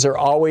Republicans are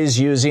always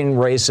using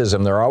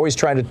racism. They're always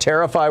trying to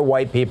terrify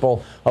white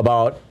people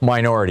about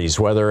minorities,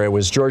 whether it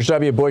was George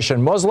W. Bush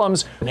and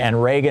Muslims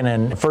and Reagan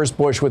and first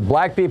Bush with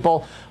black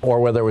people, or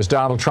whether it was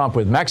Donald Trump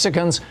with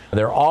Mexicans.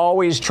 They're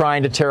always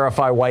trying to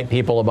terrify white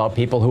people about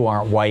people who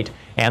aren't white.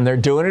 And they're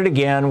doing it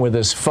again with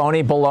this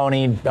phony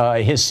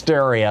baloney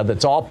hysteria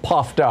that's all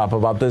puffed up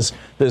about this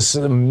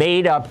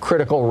made-up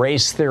critical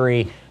race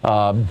theory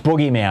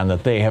boogeyman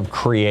that they have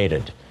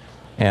created.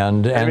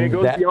 And it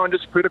goes beyond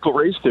just critical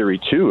race theory,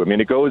 too. I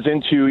mean, it goes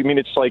into,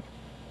 it's like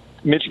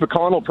Mitch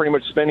McConnell pretty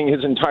much spending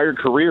his entire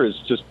career is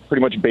just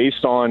pretty much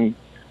based on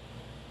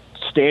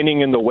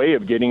standing in the way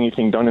of getting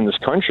anything done in this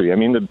country. I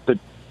mean,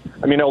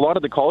 a lot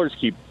of the callers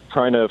keep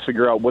trying to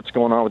figure out what's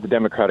going on with the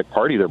Democratic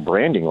Party, their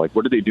branding. Like,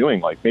 what are they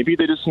doing? Like, maybe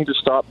they just need to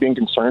stop being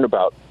concerned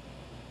about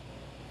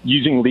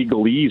using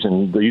legalese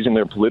and using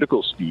their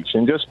political speech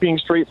and just being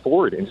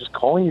straightforward and just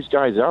calling these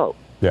guys out.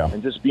 Yeah.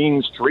 And just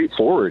being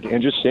straightforward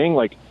and just saying,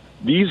 like,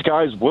 these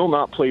guys will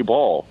not play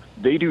ball.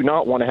 They do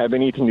not want to have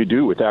anything to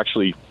do with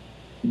actually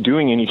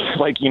doing any,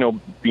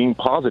 being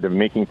positive,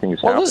 making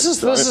things happen. Well, this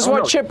is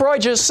what Chip Roy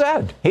just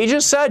said. He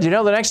just said,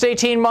 the next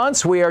 18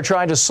 months, we are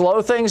trying to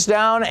slow things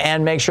down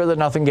and make sure that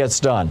nothing gets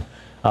done.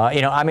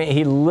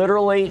 He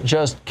literally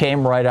just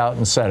came right out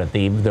and said it.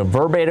 The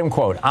verbatim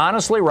quote,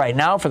 honestly, right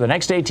now, for the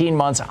next 18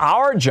 months,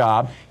 our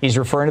job, he's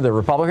referring to the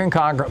Republican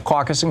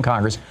caucus in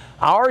Congress,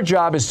 our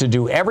job is to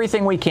do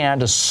everything we can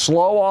to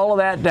slow all of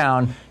that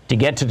down to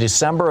get to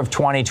December of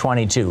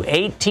 2022.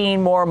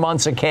 18 more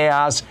months of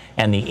chaos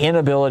and the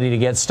inability to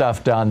get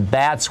stuff done.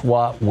 That's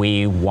what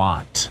we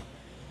want.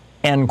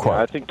 End quote.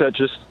 Yeah,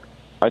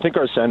 I think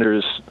our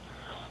senators,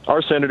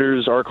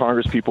 our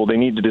Congress people, they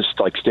need to just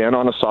stand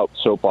on a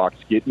soapbox,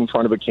 get in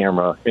front of a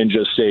camera, and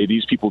just say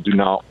these people they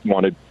don't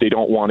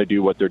want to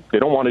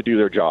do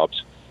their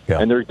jobs. Yeah.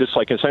 And they're just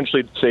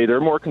essentially say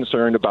they're more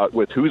concerned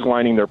with who's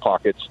lining their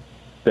pockets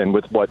than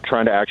with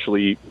trying to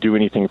actually do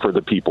anything for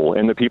the people.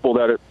 And the people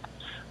that are,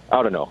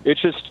 I don't know.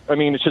 It's just.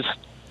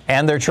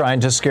 And they're trying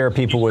to scare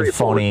people with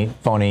phony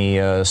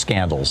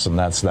scandals, and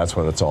that's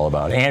what it's all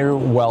about. Andrew,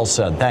 well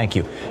said. Thank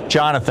you.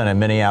 Jonathan in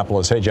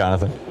Minneapolis. Hey,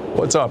 Jonathan.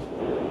 What's up?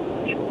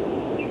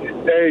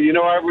 Hey,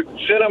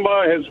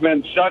 Cinema has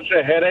been such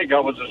a headache. I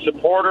was a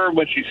supporter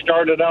when she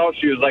started out.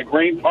 She was like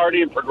Green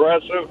Party and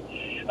progressive,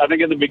 I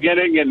think, in the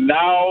beginning, and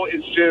now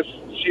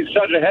she's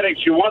such a headache.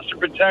 She wants to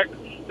protect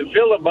the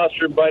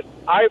filibuster, but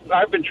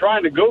I've been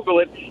trying to Google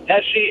it.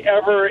 Has she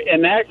ever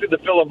enacted the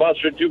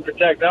filibuster to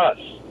protect us?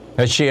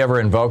 Has she ever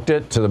invoked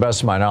it? To the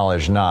best of my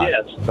knowledge, not.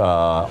 Yes.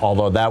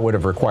 Although that would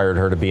have required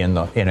her to be in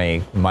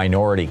a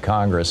minority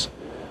Congress,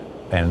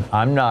 and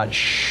I'm not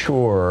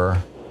sure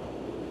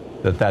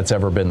that that's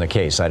ever been the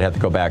case. I'd have to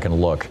go back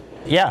and look.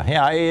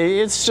 Yeah,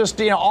 it's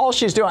just, all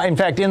she's doing. In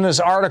fact, in this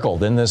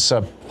article, in this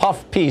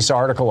puff piece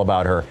article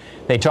about her,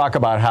 they talk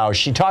about how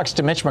she talks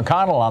to Mitch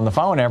McConnell on the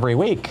phone every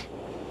week.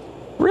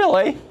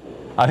 Really?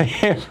 I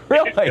mean,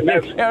 really?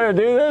 You're going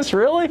to do this?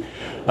 Really?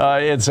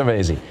 It's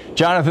amazing.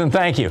 Jonathan,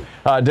 thank you.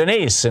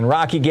 Denise in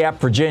Rocky Gap,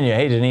 Virginia.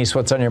 Hey, Denise,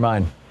 what's on your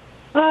mind?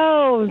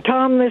 Oh,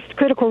 Tom, this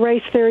critical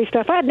race theory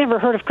stuff. I'd never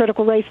heard of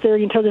critical race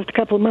theory until just a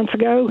couple of months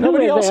ago.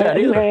 Nobody else had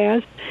either. Who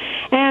has?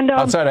 And,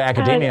 outside of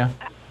academia.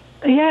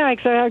 Yeah,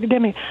 exactly,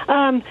 academia.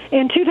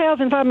 In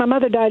 2005, my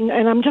mother died,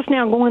 and I'm just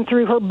now going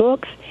through her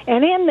books.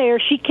 And in there,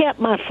 she kept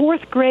my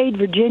fourth grade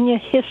Virginia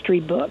history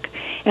book.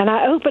 And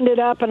I opened it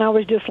up, and I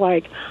was just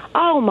like,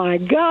 oh, my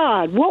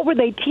God, what were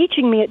they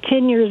teaching me at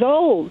 10 years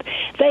old?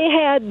 They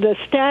had the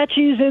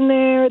statues in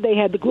there. They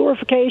had the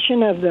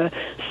glorification of the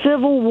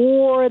Civil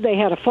War. They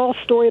had a false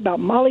story about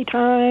Molly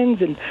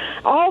Tynes. And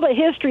all the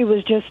history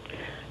was just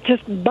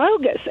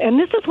bogus. And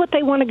this is what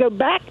they want to go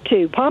back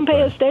to.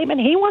 Pompeo's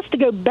statement, he wants to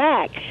go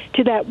back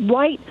to that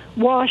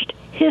whitewashed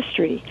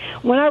history.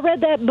 When I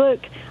read that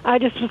book, I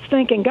just was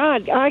thinking,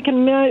 God, I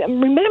can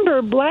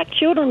remember black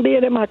children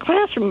being in my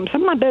classroom,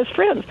 some of my best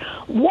friends,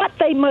 what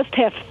they must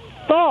have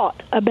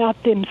thought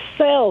about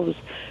themselves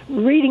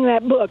reading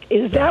that book.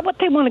 Is that what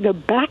they want to go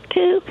back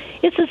to?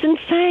 It's just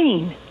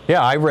insane.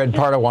 Yeah, I read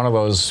part of one of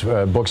those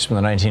books from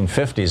the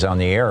 1950s on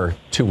the air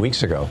 2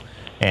 weeks ago.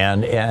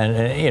 And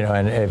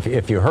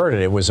if you heard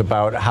it, it was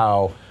about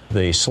how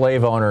the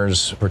slave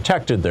owners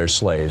protected their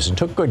slaves and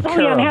took good care of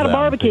them. Oh, yeah, and had a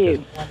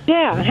barbecue.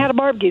 Yeah, had a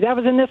barbecue. That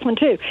was in this one,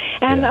 too.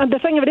 And the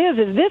thing of it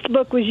is this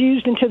book was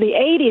used into the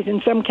 80s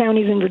in some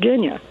counties in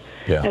Virginia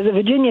as a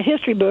Virginia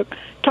history book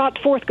taught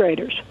to fourth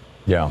graders.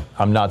 Yeah,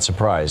 I'm not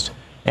surprised.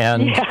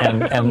 And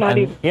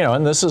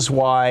and this is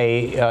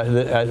why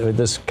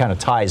this kind of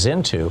ties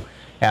into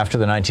after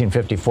the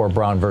 1954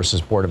 Brown versus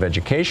Board of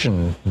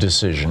Education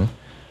decision.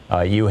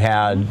 You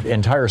had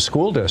entire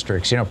school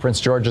districts, Prince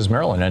George's,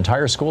 Maryland,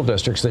 entire school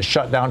districts that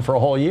shut down for a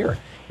whole year.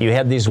 You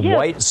had these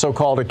white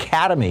so-called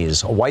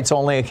academies,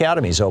 whites-only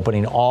academies,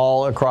 opening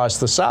all across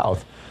the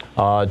South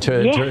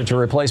to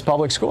replace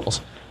public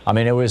schools. I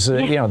mean, it was,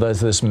 there's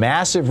this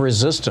massive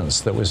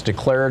resistance that was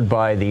declared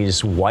by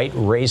these white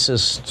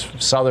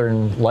racist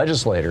Southern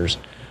legislators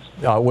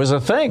was a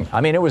thing.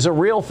 I mean, it was a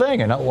real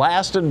thing, and it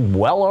lasted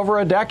well over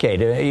a decade.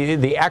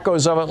 The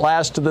echoes of it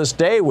last to this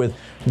day with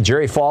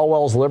Jerry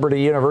Falwell's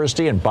Liberty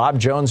University and Bob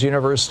Jones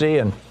University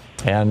and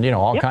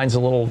all kinds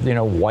of little,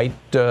 white,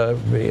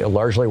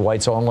 largely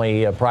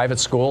whites-only private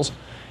schools.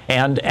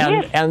 And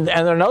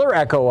another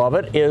echo of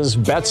it is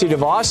Betsy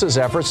DeVos's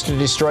efforts to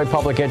destroy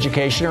public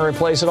education and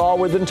replace it all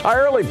with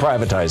entirely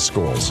privatized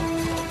schools.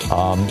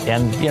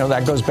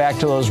 That goes back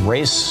to those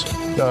race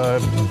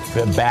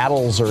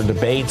battles or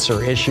debates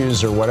or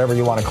issues or whatever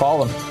you want to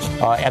call them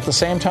at the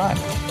same time.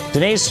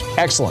 Denise,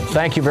 excellent.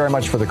 Thank you very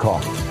much for the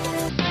call.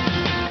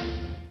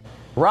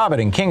 Robin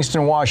in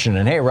Kingston,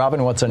 Washington. Hey,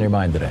 Robin, what's on your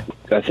mind today?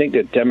 I think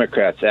that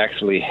Democrats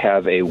actually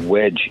have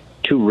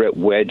two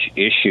wedge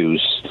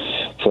issues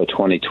for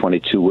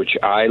 2022, which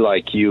I,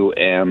 like you,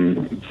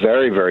 am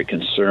very, very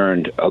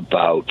concerned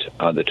about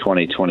the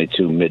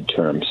 2022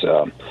 midterms.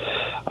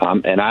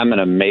 And I'm in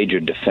a major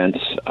defense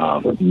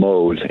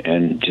mode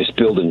and just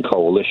building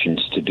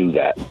coalitions to do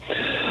that.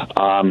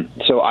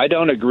 So I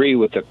don't agree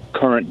with the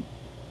current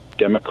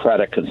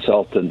Democratic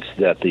consultants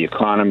that the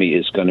economy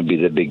is going to be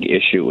the big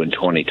issue in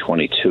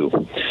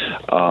 2022.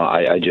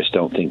 I just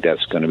don't think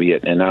that's going to be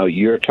it. And now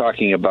you're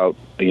talking about,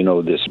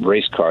 this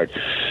race card,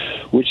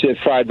 which they've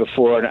tried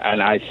before,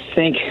 and I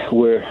think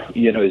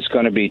it's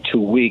going to be too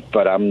weak,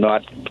 but I'm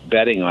not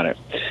betting on it.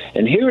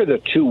 And here are the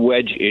two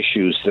wedge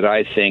issues that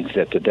I think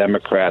that the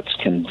Democrats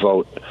can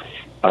vote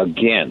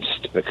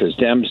against, because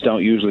Dems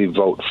don't usually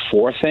vote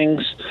for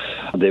things,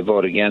 they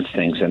vote against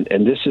things.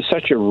 And this is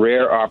such a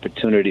rare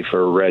opportunity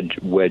for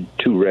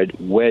two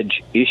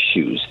wedge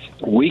issues.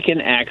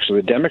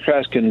 The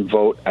Democrats can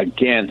vote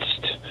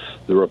against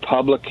the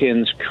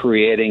Republicans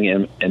creating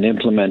and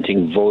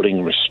implementing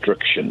voting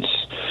restrictions.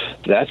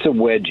 That's a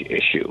wedge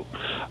issue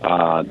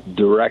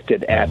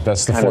directed at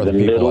that's the kind For of the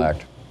People middle.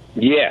 Act.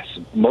 Yes,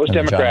 most and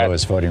Democrats. The John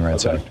Lewis Voting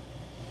Rights Act.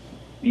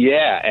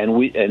 Yeah,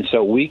 and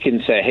so we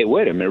can say, hey,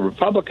 wait a minute,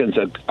 Republicans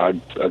are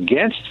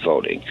against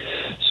voting,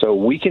 so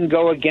we can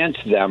go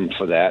against them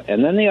for that.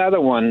 And then the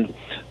other one,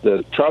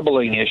 the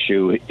troubling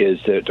issue,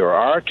 is that there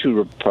are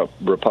two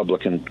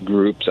Republican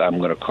groups, I'm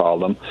going to call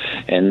them,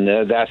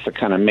 and that's the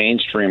kind of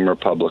mainstream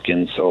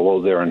Republicans,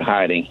 although they're in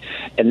hiding.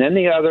 And then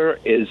the other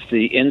is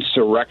the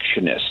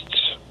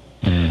insurrectionists.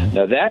 Mm-hmm.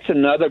 Now, that's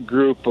another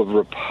group of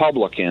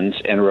Republicans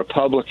and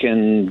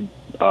Republican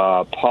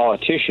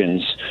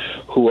politicians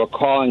who are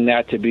calling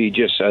that to be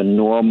just a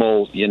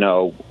normal,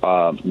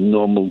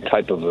 normal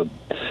type of a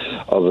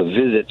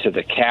visit to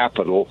the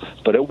Capitol,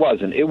 but it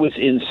wasn't. It was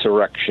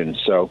insurrection.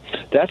 So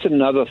that's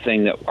another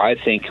thing that I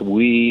think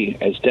we,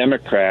 as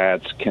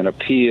Democrats, can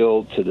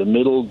appeal to the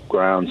middle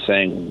ground,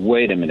 saying,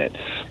 wait a minute,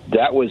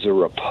 that was a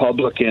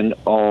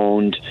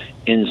Republican-owned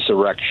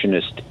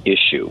insurrectionist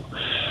issue.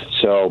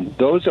 So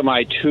those are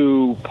my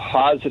two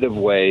positive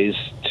ways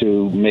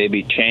to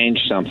maybe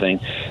change something.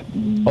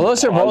 Well,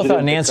 those are both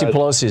on Nancy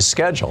Pelosi's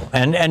schedule.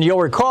 And you'll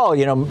recall,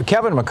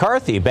 Kevin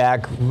McCarthy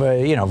back,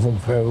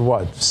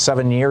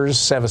 7,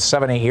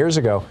 8 years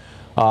ago,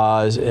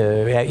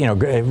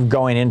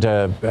 going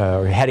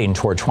into heading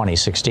toward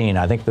 2016.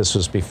 I think this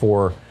was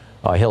before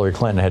Hillary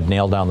Clinton had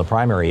nailed down the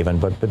primary even,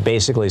 but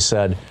basically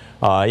said,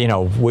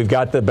 we've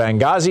got the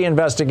Benghazi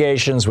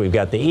investigations, we've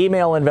got the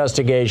email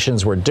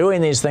investigations, we're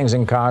doing these things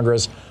in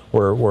Congress.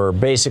 We're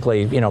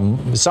basically,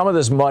 some of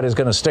this mud is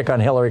going to stick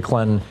on Hillary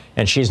Clinton,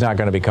 and she's not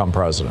going to become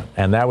president.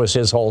 And that was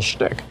his whole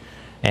shtick.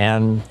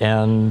 And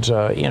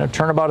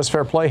turnabout is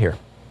fair play here.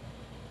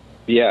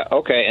 Yeah,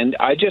 okay. And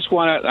I just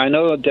want to, I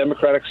know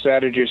Democratic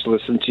strategists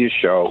listen to your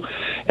show,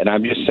 and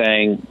I'm just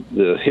saying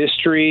the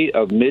history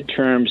of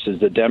midterms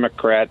is the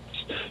Democrats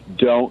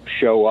don't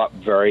show up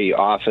very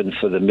often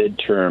for the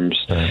midterms.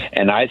 Right.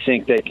 And I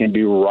think they can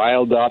be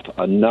riled up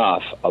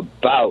enough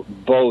about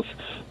both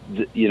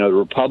the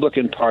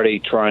Republican Party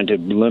trying to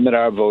limit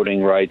our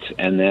voting rights,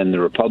 and then the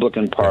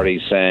Republican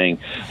Party saying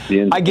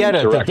the I get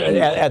it,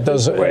 at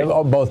those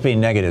both being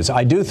negatives.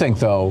 I do think,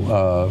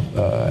 though,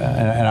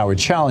 and I would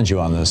challenge you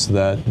on this,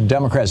 that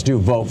Democrats do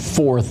vote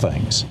for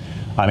things.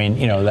 I mean,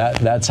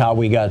 that's how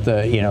we got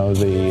the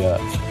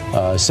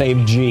Save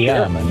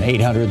GM and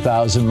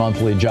 800,000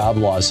 monthly job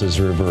losses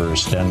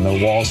reversed, and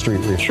the Wall Street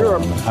reform. Sure.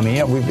 I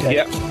mean, we've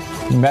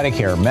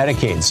Medicare,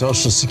 Medicaid,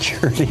 Social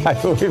Security.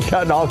 We've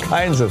gotten all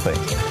kinds of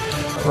things.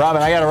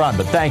 Robin, I got to run,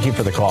 but thank you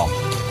for the call.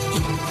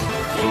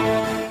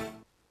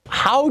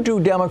 How do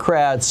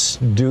Democrats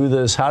do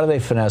this? How do they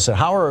finesse it?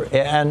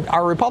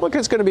 Are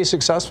Republicans going to be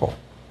successful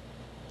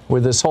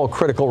with this whole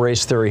critical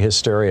race theory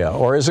hysteria,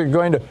 or is it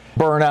going to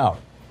burn out?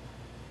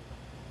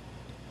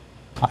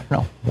 I don't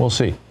know. We'll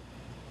see.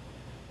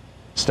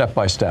 Step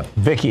by step.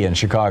 Vicky in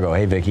Chicago.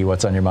 Hey, Vicky,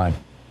 what's on your mind?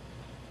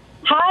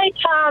 Hi,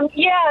 Tom.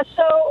 Yeah,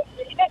 so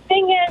the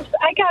thing is,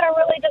 I got a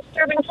really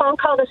disturbing phone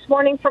call this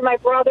morning from my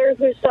brother,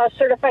 who's a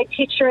certified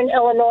teacher in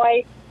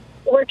Illinois,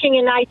 working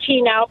in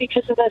IT now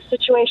because of the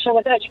situation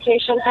with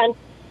education. And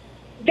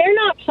they're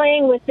not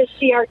playing with the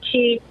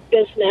CRT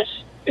business.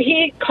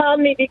 He called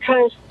me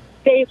because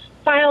they've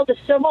filed a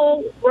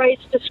civil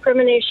rights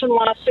discrimination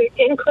lawsuit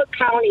in Cook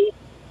County,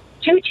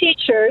 2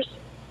 teachers,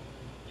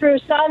 through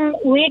some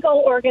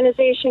legal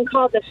organization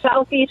called the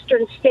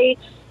Southeastern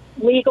States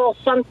Legal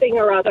something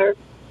or other,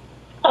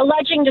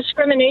 alleging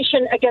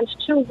discrimination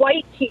against 2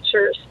 white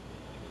teachers,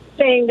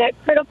 saying that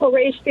critical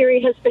race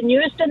theory has been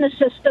used in the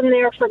system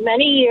there for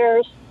many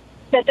years,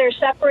 that they're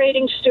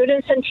separating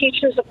students and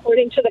teachers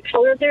according to the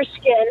color of their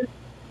skin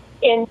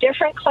in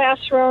different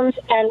classrooms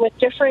and with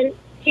different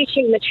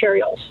teaching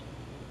materials.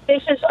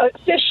 This is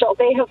official.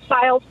 They have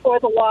filed for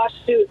the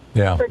lawsuit.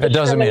 Yeah, it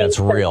doesn't mean it's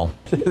real.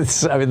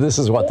 I mean, this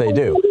is what they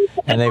do.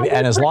 And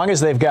as long as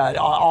they've got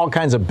all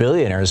kinds of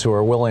billionaires who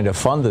are willing to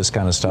fund this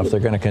kind of stuff,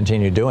 they're going to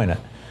continue doing it.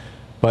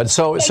 But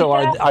so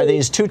are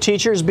these 2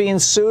 teachers being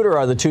sued, or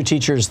are the 2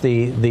 teachers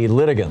the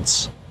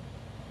litigants?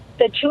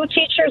 The 2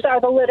 teachers are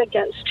the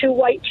litigants, 2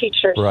 white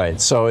teachers. Right.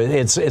 So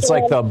it's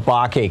like the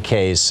Bakke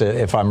case,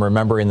 if I'm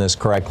remembering this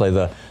correctly,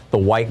 the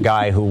white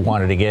guy who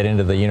wanted to get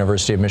into the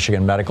University of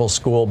Michigan Medical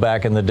School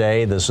back in the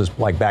day. This was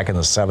like back in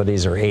the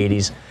 70s or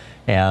 80s,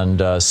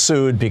 and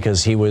sued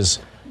because he was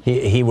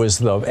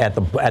at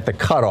the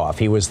cutoff.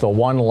 He was the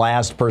one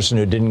last person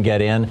who didn't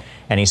get in,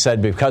 and he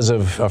said because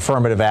of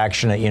affirmative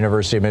action at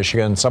University of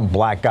Michigan, some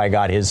black guy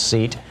got his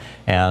seat,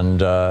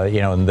 and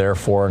and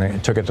therefore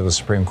it took it to the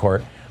Supreme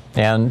Court.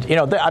 And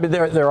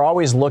they're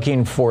always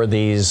looking for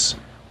these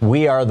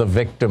 "we are the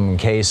victim"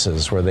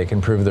 cases where they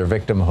can prove their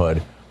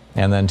victimhood,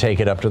 and then take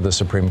it up to the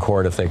Supreme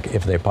Court if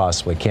they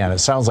possibly can. It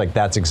sounds like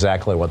that's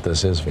exactly what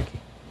this is, Vicki.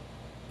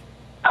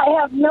 I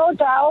have no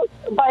doubt,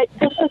 but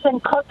this is in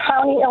Cook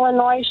County,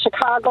 Illinois,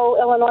 Chicago,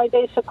 Illinois,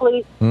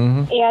 basically.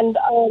 Mm-hmm. And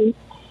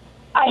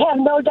I have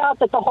no doubt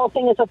that the whole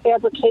thing is a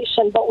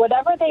fabrication. But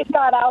whatever they've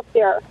got out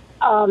there,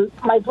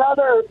 my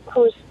brother,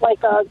 who's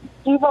like a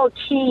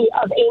devotee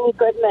of Amy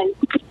Goodman,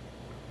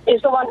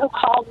 is the one who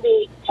called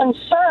me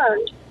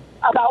concerned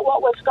about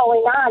what was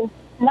going on,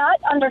 not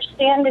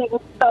understanding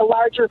the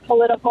larger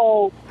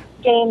political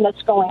game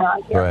that's going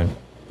on here. Right.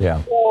 Yeah.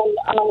 And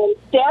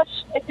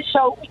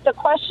so the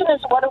question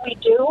is, what do we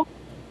do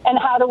and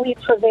how do we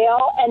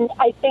prevail? And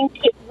I think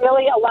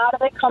a lot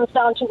of it comes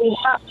down to we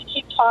have to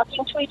keep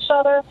talking to each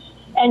other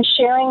and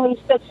sharing these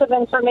bits of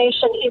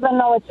information, even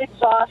though it's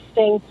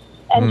exhausting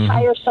and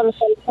tiresome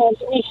sometimes.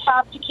 We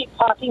have to keep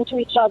talking to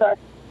each other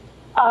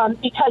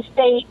because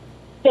they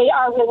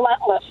are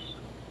relentless.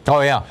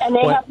 Oh, yeah. And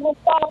they have no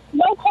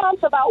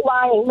qualms about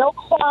lying, no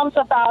qualms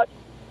about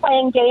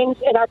playing games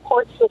in our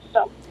court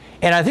system.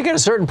 And I think at a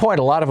certain point,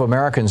 a lot of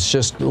Americans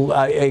just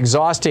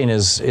exhausting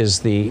is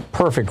the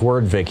perfect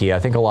word, Vicki. I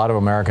think a lot of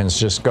Americans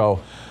just go,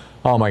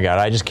 oh, my God,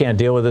 I just can't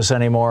deal with this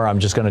anymore. I'm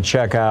just going to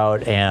check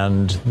out.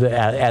 And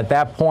at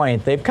that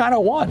point, they've kind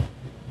of won.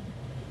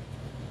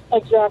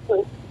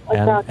 Exactly.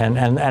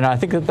 And I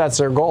think that's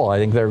their goal. I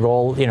think their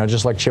goal,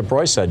 just like Chip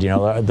Roy said,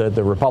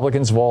 the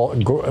Republicans' role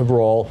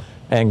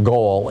and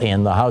goal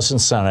in the House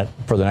and Senate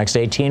for the next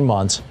 18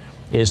 months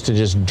is to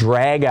just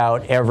drag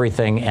out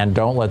everything and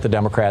don't let the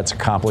Democrats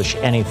accomplish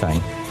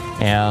anything.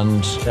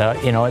 And,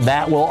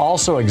 that will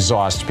also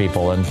exhaust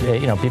people. And,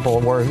 people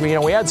were,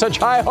 we had such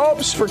high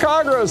hopes for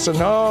Congress. And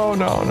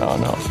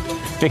no.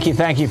 Vicki,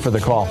 thank you for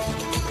the call.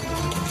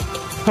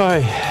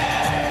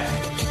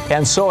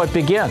 And so it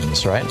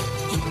begins, right?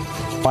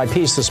 My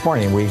piece this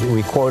morning,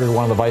 we quoted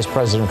one of the vice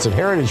presidents at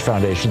Heritage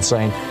Foundation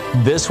saying,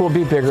 this will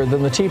be bigger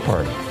than the Tea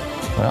Party.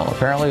 Well,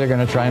 apparently they're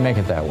going to try and make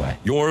it that way.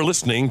 You're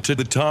listening to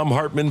the Thom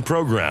Hartmann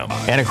Program.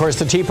 And, of course,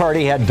 the Tea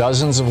Party had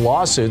dozens of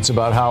lawsuits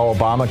about how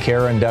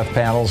Obamacare and death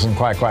panels and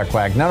quack.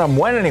 None of them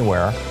went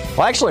anywhere.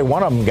 Well, actually,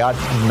 one of them got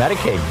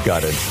Medicaid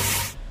gutted.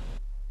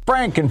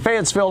 Frank in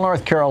Fayetteville,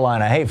 North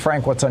Carolina. Hey,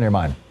 Frank, what's on your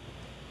mind?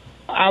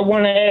 I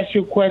want to ask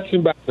you a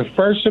question about the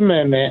First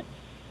Amendment.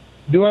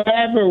 Do I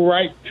have a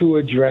right to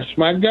address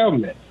my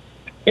government?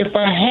 If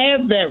I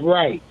have that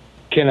right,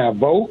 can I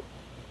vote?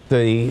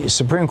 The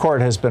Supreme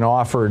Court has been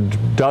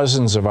offered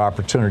dozens of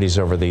opportunities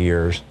over the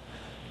years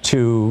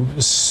to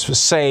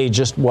say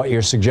just what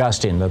you're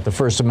suggesting, that the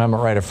First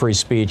Amendment right of free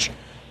speech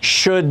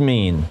should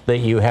mean that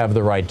you have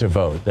the right to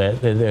vote,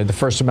 that the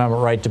First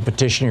Amendment right to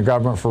petition your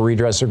government for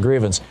redress of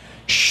grievance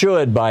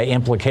should, by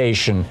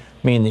implication,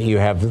 mean that you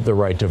have the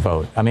right to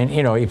vote. I mean,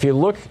 if you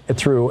look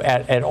through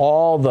at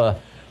all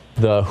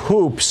the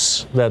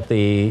hoops that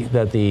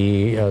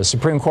the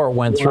Supreme Court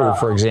went through,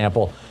 for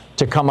example,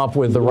 to come up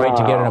with the right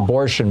to get an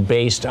abortion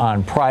based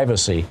on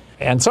privacy.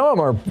 And some of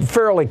them are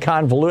fairly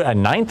convoluted. A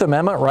Ninth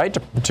Amendment right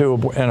to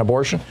an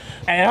abortion.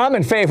 And I'm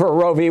in favor of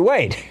Roe v.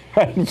 Wade.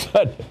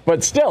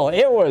 but still,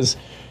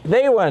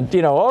 they went,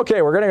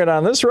 okay, we're going to go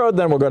down this road,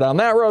 then we'll go down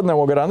that road, and then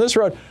we'll go down this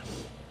road.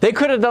 They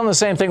could have done the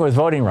same thing with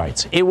voting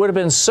rights. It would have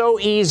been so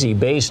easy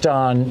based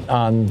on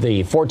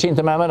the 14th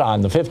Amendment,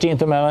 on the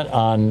 15th Amendment,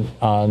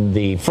 on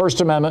the First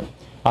Amendment,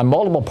 on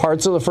multiple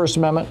parts of the First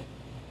Amendment,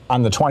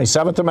 on the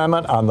 27th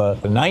Amendment, on the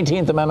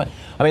 19th Amendment.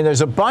 I mean,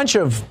 there's a bunch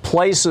of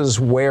places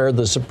where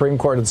the Supreme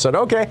Court had said,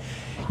 okay,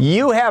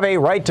 you have a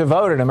right to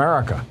vote in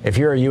America if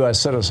you're a U.S.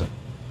 citizen.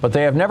 But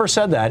they have never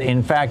said that.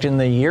 In fact, in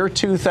the year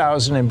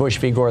 2000 in Bush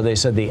v. Gore, they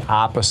said the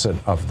opposite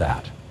of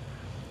that.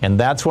 And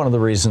that's one of the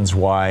reasons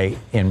why,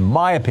 in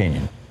my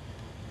opinion,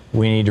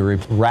 we need to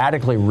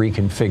radically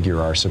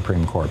reconfigure our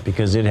Supreme Court,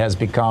 because it has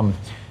become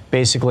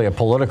basically a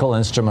political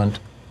instrument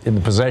in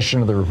the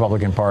possession of the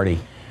Republican Party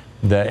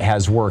that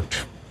has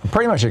worked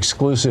pretty much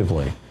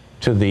exclusively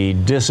to the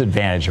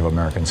disadvantage of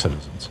American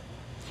citizens.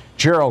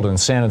 Gerald in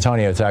San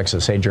Antonio,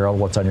 Texas. Hey, Gerald,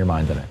 what's on your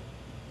mind today?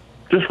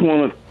 Just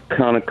want to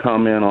kind of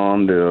comment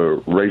on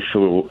the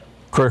racial...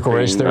 Critical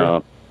race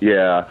theory?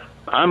 Yeah.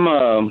 I'm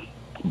a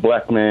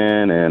black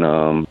man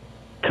and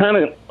kind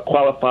of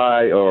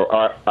qualify, or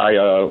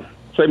I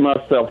say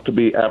myself to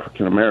be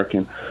African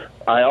American.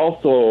 I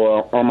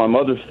also, on my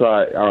mother's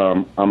side,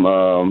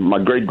 my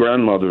great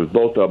grandmothers,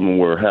 both of them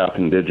were half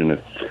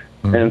indigenous,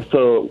 and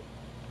so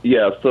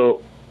the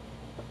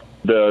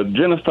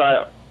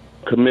genocide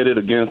committed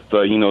against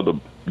the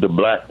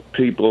black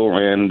people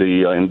and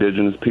the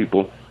indigenous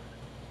people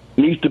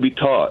needs to be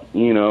taught.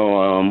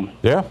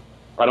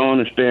 I don't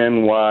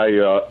understand why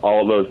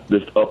all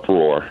this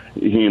uproar.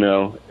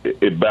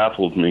 It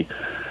baffles me.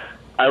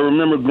 I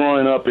remember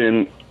growing up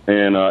in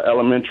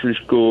elementary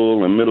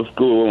school and middle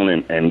school,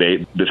 and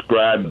they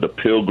described the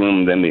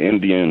Pilgrims and the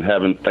Indians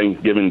having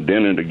Thanksgiving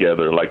dinner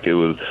together like it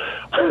was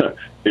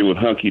it was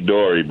hunky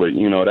dory. But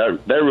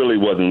that really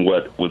wasn't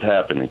what was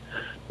happening.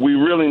 We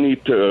really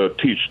need to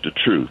teach the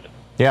truth.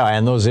 Yeah,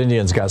 and those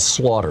Indians got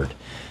slaughtered.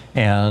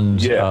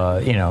 And,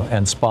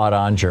 and spot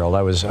on, Gerald.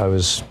 I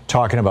was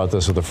talking about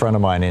this with a friend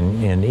of mine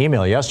in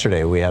email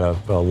yesterday. We had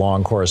a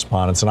long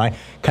correspondence, and I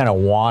kind of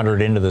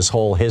wandered into this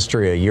whole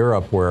history of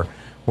Europe where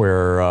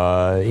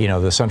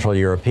the Central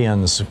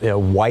Europeans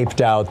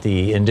wiped out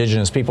the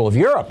indigenous people of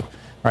Europe.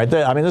 Right?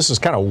 This is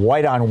kind of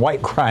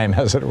white-on-white crime,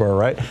 as it were,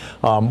 right?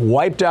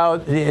 Wiped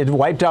out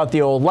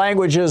the old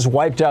languages,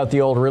 wiped out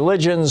the old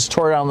religions,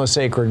 tore down the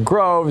sacred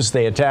groves.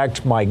 They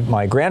attacked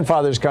my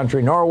grandfather's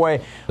country,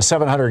 Norway,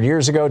 700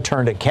 years ago,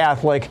 turned it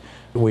Catholic.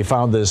 We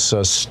found this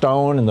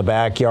stone in the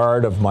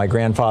backyard of my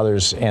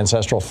grandfather's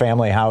ancestral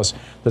family house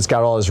that's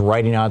got all this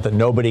writing on it that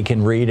nobody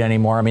can read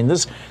anymore.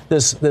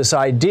 This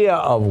idea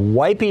of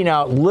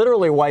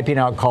literally wiping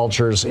out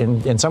cultures,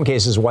 in some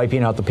cases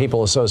wiping out the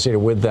people associated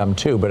with them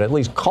too, but at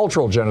least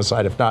cultural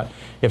genocide, if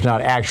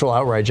not actual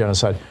outright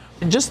genocide.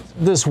 Just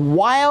this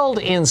wild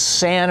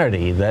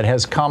insanity that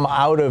has come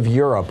out of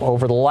Europe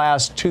over the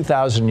last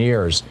 2,000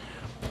 years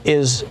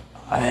is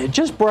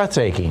just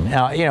breathtaking.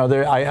 Now,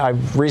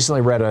 I've recently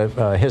read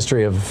a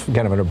history of,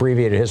 kind of an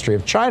abbreviated history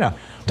of China,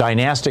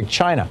 dynastic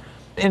China.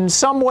 In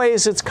some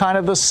ways, it's kind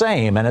of the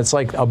same, and it's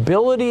like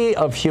ability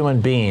of human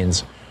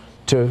beings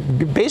to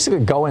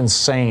basically go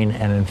insane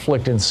and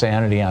inflict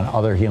insanity on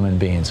other human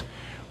beings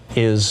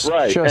is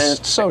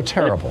just so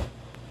terrible.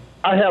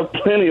 I have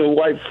plenty of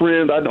white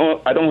friends. I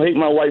don't hate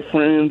my white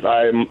friends.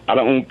 I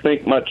don't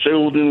think my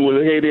children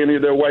would hate any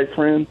of their white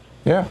friends.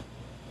 Yeah.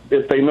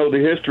 If they know the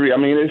history,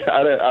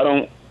 I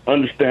don't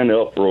understand the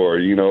uproar.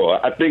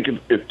 I think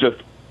it's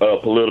just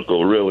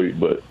political, really.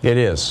 But it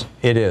is,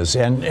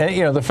 and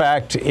the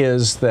fact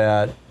is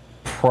that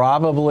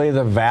probably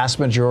the vast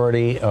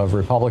majority of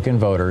Republican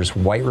voters,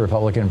 white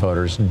Republican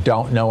voters,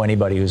 don't know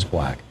anybody who's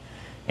black,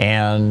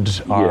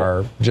 and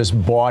are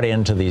just bought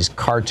into these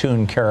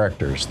cartoon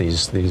characters,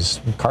 these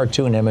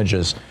cartoon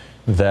images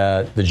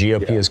that the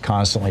GOP is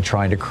constantly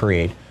trying to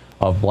create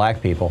of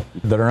black people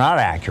that are not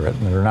accurate,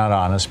 that are not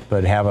honest,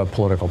 but have a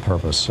political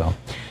purpose. So,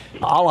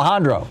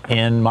 Alejandro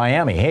in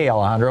Miami. Hey,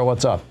 Alejandro,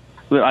 what's up?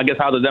 I guess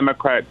how the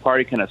Democratic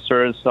Party can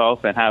assert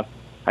itself and have,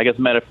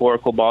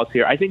 metaphorical balls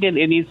here. I think it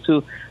needs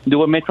to do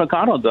what Mitch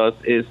McConnell does,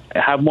 is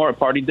have more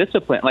party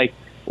discipline. Like,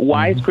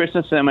 why is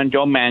Kristen Sinema and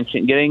Joe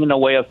Manchin getting in the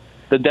way of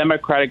the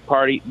Democratic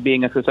Party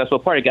being a successful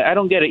party? I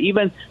don't get it.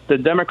 Even the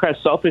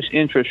Democrats' selfish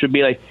interest should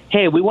be like,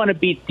 hey, we want to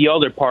beat the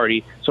other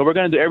party, so we're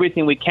going to do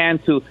everything we can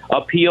to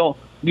appeal,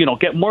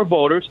 get more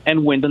voters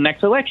and win the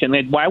next election.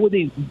 Like, why would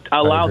they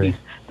allow the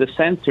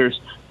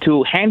dissenters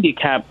to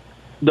handicap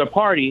their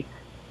party,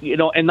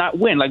 and not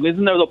win? Like,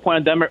 isn't there the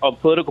point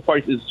of political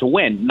parties is to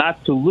win,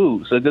 not to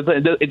lose? So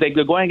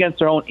they're going against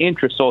their own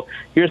interests. So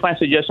here's my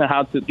suggestion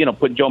how to,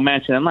 put Joe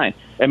Manchin in line.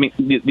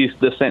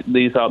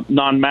 These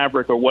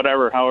non-maverick or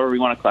whatever, however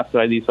you want to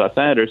classify these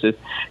senators, is,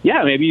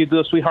 maybe you do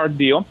a sweetheart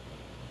deal,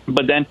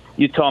 but then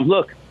you tell them,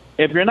 look,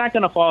 if you're not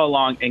going to follow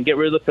along and get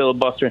rid of the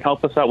filibuster and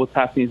help us out with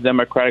passing these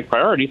Democratic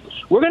priorities,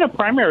 we're going to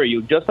primary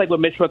you, just like what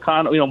Mitch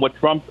McConnell, what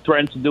Trump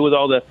threatened to do with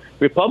all the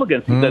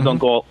Republicans that don't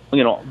go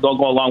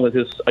along with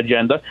his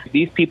agenda.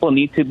 These people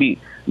need to be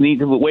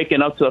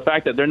waking up to the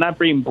fact that they're not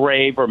being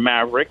brave or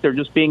maverick; they're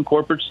just being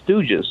corporate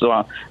stooges. So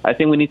I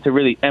think we need to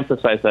really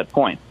emphasize that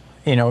point.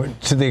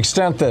 To the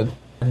extent that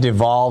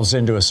devolves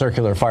into a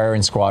circular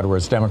firing squad where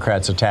it's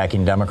Democrats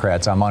attacking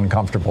Democrats, I'm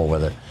uncomfortable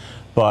with it.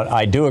 But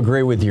I do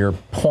agree with your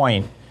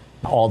point,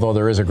 although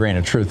there is a grain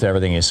of truth to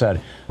everything you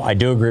said. I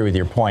do agree with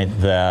your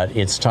point that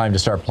it's time to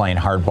start playing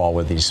hardball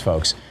with these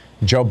folks.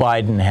 Joe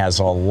Biden has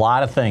a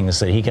lot of things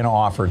that he can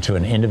offer to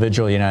an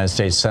individual United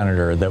States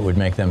senator that would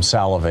make them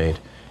salivate.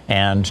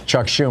 And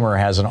Chuck Schumer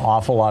has an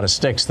awful lot of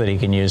sticks that he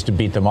can use to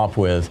beat them up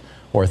with,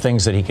 or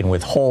things that he can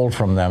withhold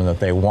from them that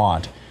they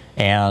want.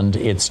 And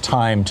it's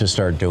time to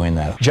start doing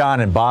that.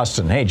 John in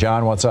Boston. Hey,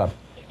 John, what's up?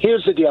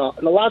 Here's the deal.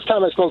 And the last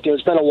time I spoke to you,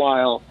 it's been a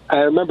while. I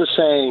remember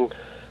saying,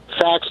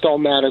 facts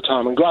don't matter,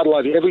 Tom, and God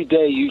love you. Every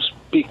day you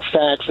speak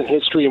facts and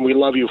history, and we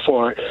love you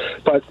for it.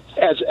 But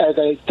as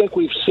I think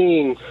we've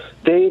seen,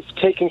 they've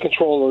taken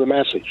control of the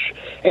message,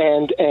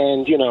 and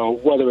you know,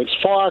 whether it's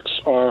Fox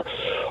or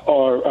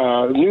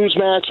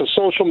Newsmax or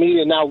social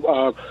media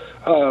now,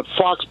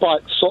 Fox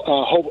bought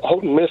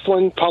Houghton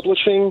Mifflin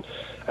Publishing.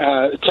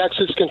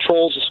 Texas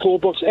controls the school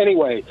books.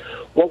 Anyway,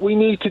 what we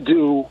need to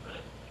do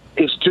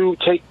is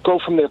go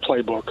from their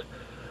playbook.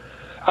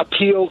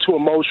 Appeal to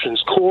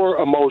emotions, core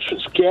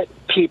emotions, get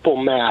people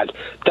mad.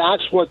 A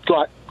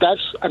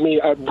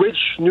rich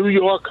New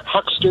York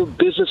huckster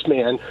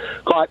businessman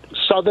got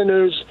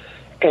Southerners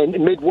and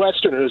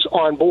Midwesterners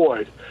on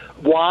board.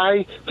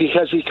 Why?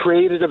 Because he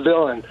created a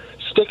villain.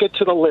 Stick it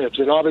to the libs,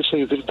 and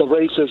obviously the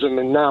racism,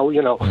 and now,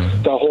 you know,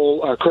 the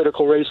whole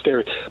critical race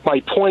theory. My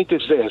point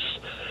is this,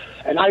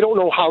 and I don't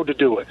know how to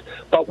do it,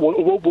 but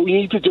what we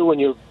need to do, and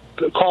your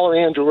caller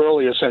Andrew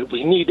earlier said,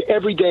 we need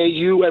every day,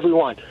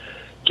 everyone,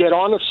 get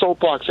on the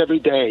soapbox every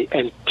day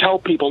and tell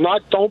people,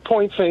 don't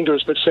point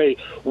fingers, but say,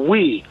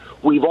 we've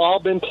all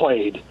been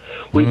played.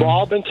 We've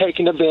all been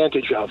taken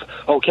advantage of,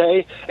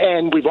 okay?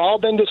 And we've all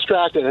been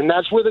distracted, and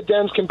that's where the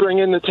Dems can bring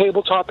in the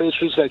tabletop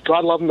issues that,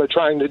 God love them, are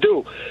trying to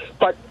do.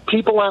 But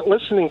people aren't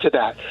listening to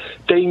that.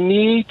 They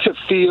need to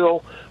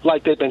feel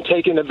like they've been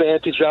taken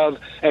advantage of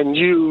and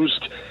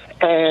used,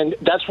 and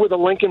that's where the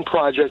Lincoln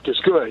Project is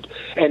good.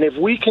 And if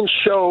we can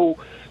show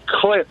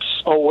clips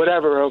or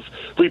whatever of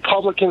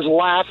Republicans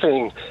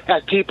laughing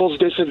at people's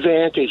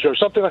disadvantage or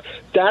something like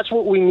that's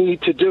what we need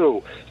to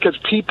do, because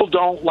people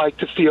don't like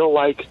to feel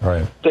like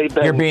they've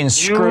been. You're being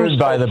screwed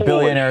by the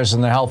billionaires in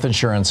the health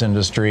insurance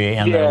industry,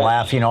 and they're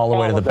laughing all the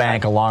way to the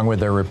bank along with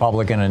their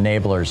Republican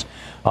enablers.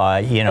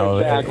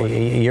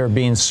 You're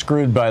being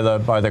screwed by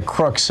the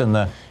crooks in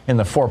the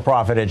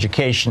for-profit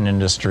education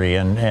industry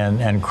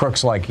and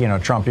crooks like, you know,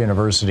 Trump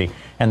University,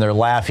 and they're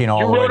laughing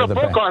all the way to the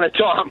bank. You wrote a book on it,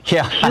 Tom.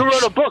 Yeah, you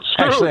wrote a book.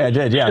 Screwed. Actually, I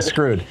did. Yeah,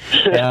 Screwed.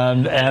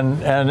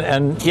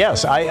 and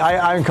yes,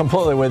 I'm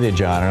completely with you,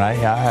 John. And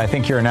I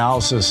think your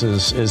analysis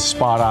is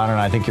spot on, and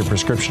I think your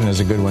prescription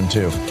is a good one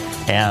too.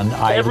 And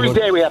every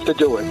day we have to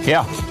do it.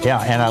 Yeah,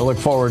 and I look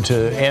forward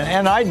to,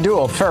 and I do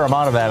a fair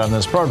amount of that on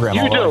this program.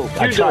 You do.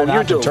 I try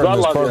not to turn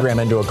this program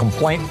into a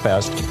complaint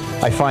fest.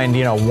 I find,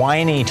 you know,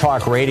 whiny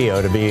talk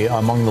radio to be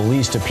among the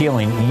least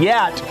appealing,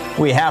 yet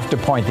we have to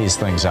point these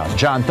things out.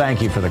 John,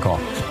 thank you for the call.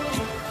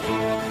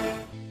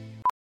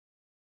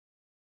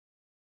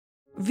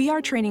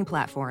 VR training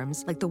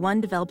platforms, like the one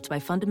developed by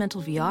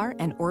Fundamental VR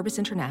and Orbis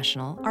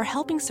International, are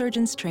helping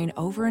surgeons train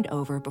over and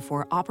over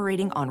before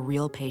operating on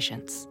real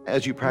patients.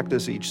 As you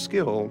practice each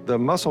skill, the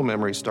muscle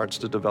memory starts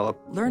to develop.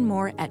 Learn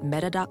more at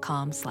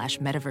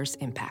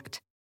meta.com/metaverseimpact.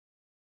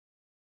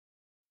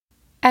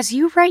 As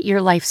you write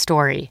your life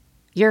story,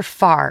 you're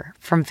far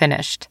from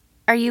finished.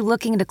 Are you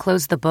looking to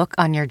close the book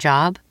on your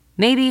job?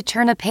 Maybe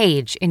turn a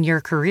page in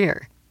your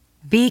career?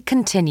 Be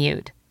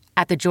continued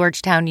at the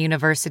Georgetown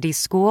University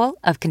School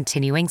of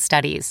Continuing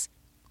Studies.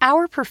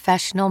 Our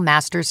professional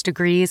master's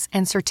degrees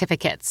and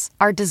certificates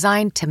are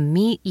designed to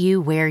meet you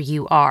where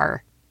you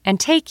are and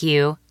take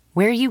you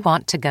where you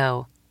want to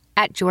go.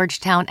 At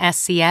Georgetown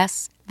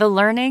SCS, the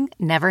learning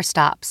never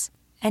stops,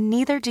 and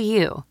neither do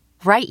you.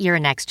 Write your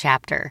next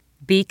chapter.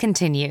 Be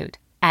continued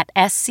at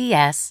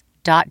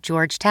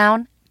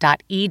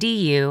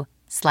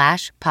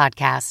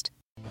scs.georgetown.edu/podcast.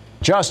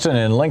 Justin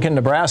in Lincoln,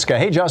 Nebraska.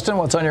 Hey, Justin,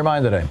 what's on your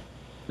mind today?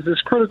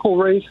 This critical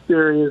race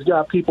theory has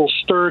got people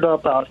stirred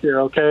up out here,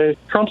 okay?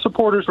 Trump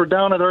supporters were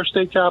down at our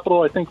state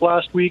capitol, I think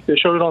last week. They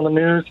showed it on the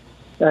news.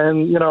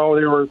 And, you know,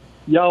 they were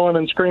yelling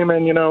and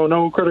screaming, you know,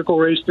 no critical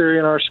race theory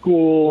in our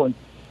school. And,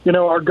 you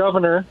know, our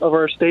governor of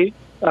our state,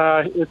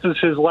 this is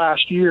his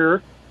last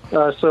year.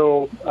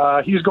 So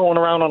he's going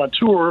around on a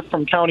tour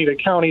from county to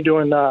county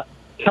doing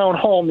town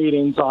hall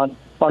meetings on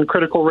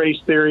critical race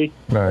theory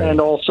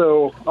and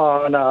also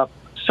on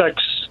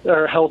sex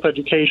or health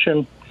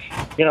education,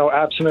 you know,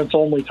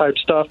 abstinence-only type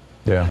stuff.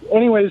 Yeah.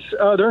 Anyways,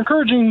 they're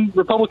encouraging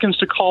Republicans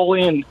to call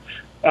in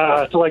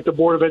to, like, the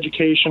Board of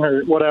Education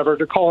or whatever,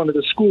 to call into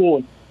the school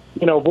and,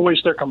 you know,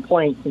 voice their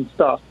complaints and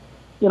stuff.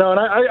 You know, and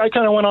I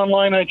kind of went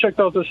online and I checked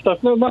out this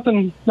stuff. No,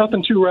 nothing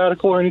too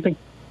radical or anything.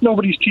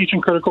 Nobody's teaching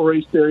critical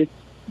race theory.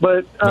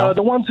 But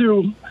the ones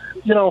who,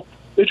 you know,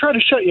 they try to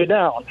shut you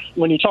down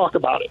when you talk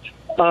about it.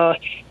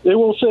 They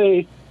will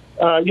say,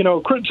 you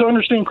know, to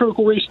understand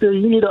critical race theory,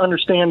 you need to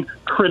understand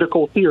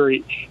critical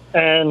theory.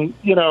 And,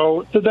 you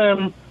know, to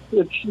them,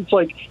 It's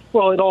like,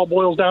 well, it all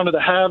boils down to the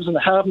haves and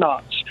the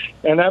have-nots,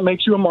 and that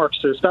makes you a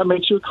Marxist, that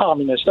makes you a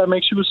communist, that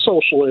makes you a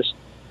socialist.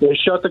 They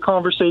shut the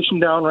conversation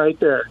down right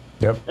there.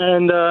 Yep.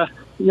 And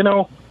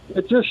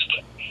it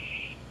just,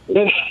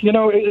 then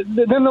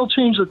they'll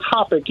change the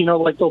topic.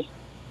 Like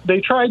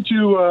they tried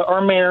to,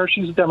 our mayor,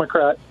 she's a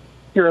Democrat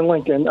here in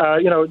Lincoln.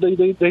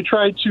 They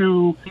tried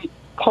to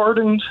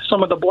pardon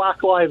some of the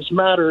Black Lives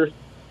Matter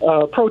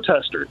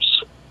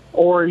protesters,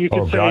 or you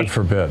could say, God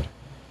forbid.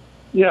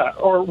 Yeah,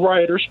 or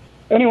rioters.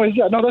 Anyways,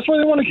 that's why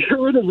they want to get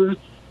rid of it.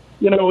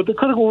 The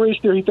critical race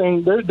theory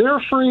thing. They're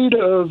afraid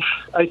of,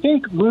 I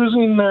think,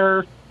 losing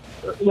their,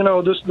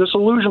 this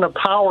illusion of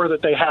power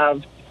that they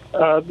have.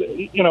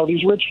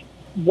 These rich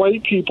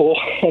white people.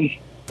 And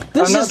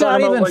this is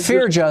not even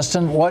fear,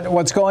 Justin.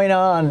 What's going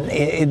on?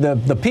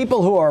 The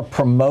people who are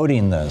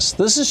promoting this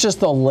is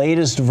just the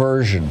latest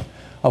version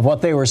of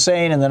what they were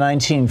saying in the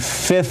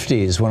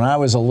 1950s when I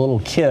was a little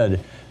kid,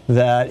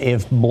 that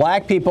if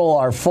black people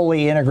are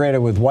fully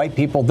integrated with white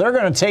people, they're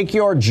going to take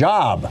your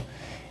job.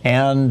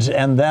 And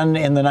then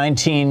in the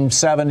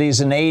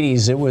 1970s and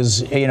 80s, it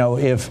was,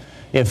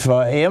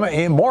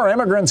 if more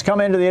immigrants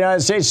come into the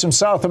United States from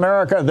South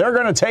America, they're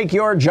going to take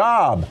your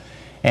job.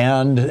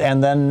 And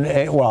then,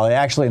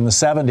 actually in the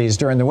 70s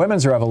during the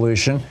women's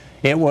revolution,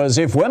 it was,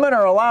 if women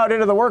are allowed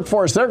into the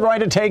workforce, they're going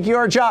to take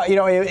your job.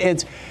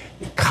 It's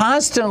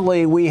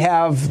constantly we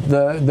have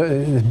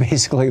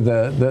basically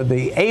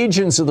the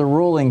agents of the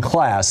ruling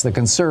class, the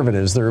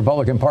conservatives, the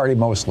Republican Party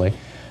mostly,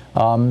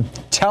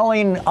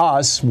 telling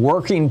us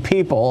working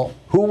people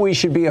who we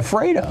should be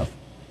afraid of.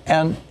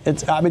 And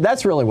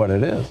that's really what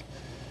it is.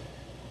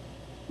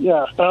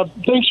 Yeah.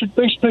 Thanks for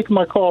taking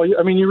my call. You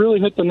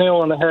really hit the nail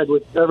on the head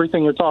with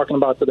everything you're talking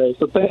about today.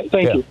 So thank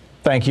you.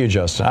 Thank you,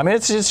 Justin.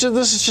 this is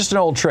just an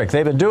old trick.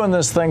 They've been doing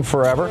this thing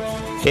forever.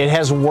 It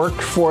has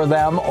worked for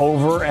them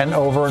over and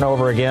over and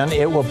over again.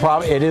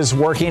 It is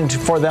working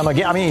for them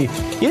again.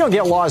 You don't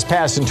get laws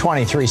passed in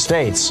 23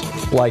 states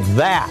like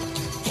that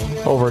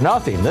over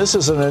nothing. This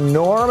is an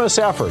enormous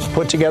effort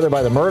put together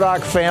by the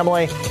Murdoch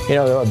family,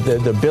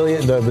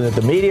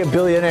 the media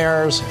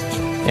billionaires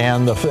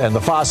and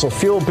the fossil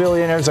fuel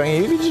billionaires.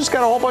 You just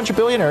got a whole bunch of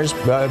billionaires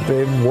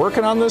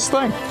working on this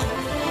thing.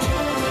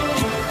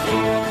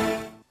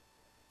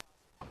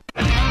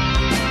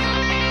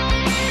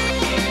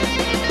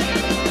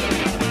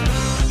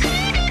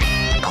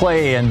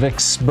 Clay in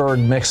Vicksburg,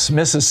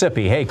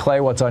 Mississippi. Hey,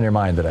 Clay, what's on your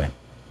mind today?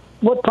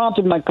 What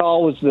prompted my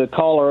call was the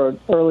caller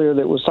earlier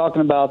that was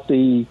talking about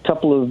the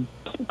couple of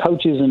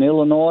coaches in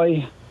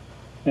Illinois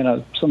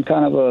in some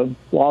kind of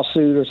a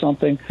lawsuit or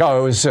something. Oh,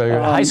 it was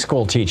high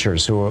school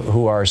teachers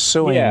who are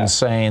suing,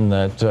 saying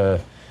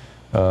that.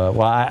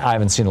 I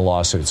haven't seen the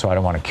lawsuit, so I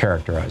don't want to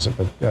characterize it.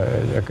 But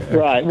a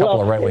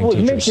couple of right-wing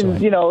teachers.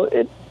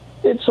 Mentioned,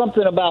 it's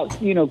something about,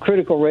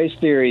 critical race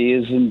theory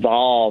is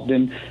involved.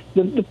 And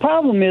the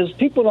problem is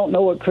people don't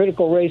know what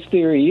critical race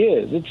theory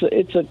is.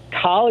 It's a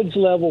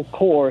college-level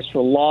course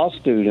for law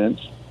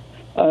students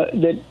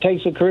that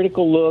takes a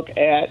critical look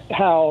at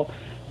how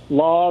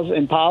laws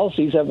and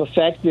policies have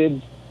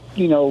affected,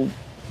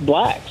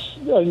 blacks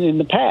in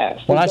the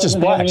past. Well, not just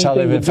blacks, how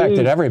they've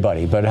affected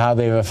everybody, but how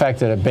they've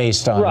affected it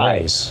based on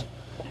race.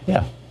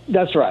 Yeah.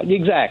 That's right.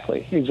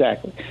 Exactly.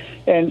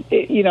 And,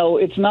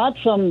 it's not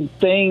some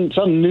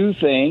new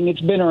thing.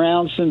 It's been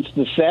around since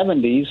the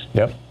 70s.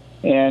 Yep.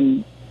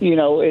 And,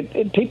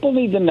 people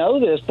need to know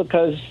this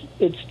because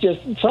it's just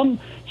some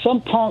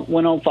punk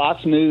went on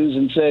Fox News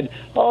and said,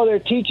 oh, they're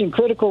teaching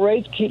critical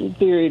race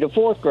theory to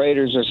fourth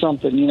graders or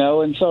something,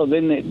 and so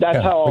then that's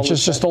how. Which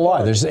is just a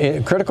lie.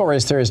 Critical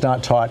race theory is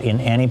not taught in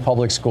any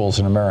public schools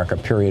in America,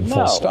 period,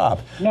 full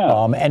stop.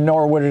 No. And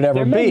nor would it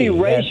ever be. There may be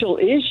racial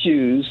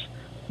issues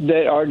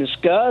that are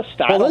discussed.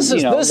 Well, this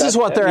is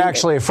what they're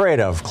actually afraid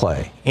of,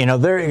 Clay.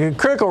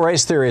 Critical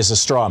race theory is a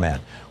straw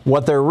man.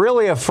 What they're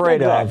really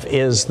afraid of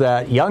is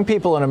that young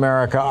people in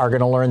America are going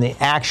to learn the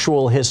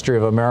actual history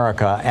of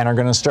America and are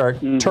going to start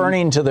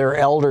turning to their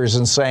elders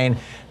and saying,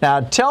 now,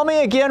 tell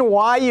me again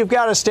why you've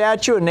got a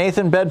statue of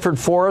Nathan Bedford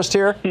Forrest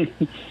here.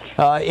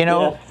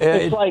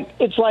 It's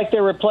like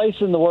they're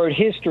replacing the word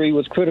history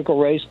with critical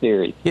race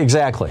theory.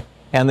 Exactly.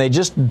 And they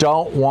just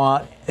don't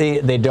want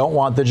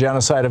the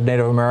genocide of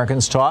Native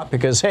Americans taught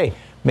because, hey,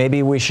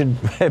 maybe we should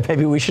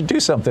do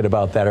something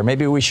about that, or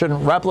maybe we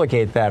shouldn't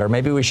replicate that, or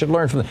maybe we should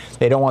learn from.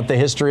 They don't want the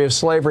history of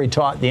slavery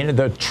taught,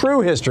 the true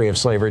history of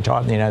slavery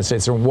taught in the United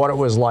States, and what it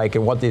was like,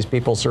 and what these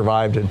people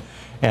survived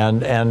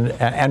and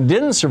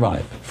didn't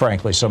survive.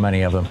 Frankly, so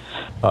many of them.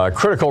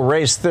 Critical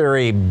race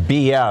theory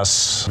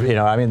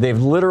BS.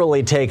 They've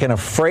literally taken a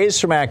phrase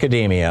from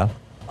academia,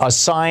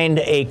 assigned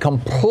a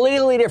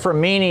completely different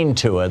meaning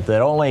to it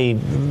that only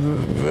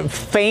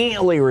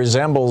faintly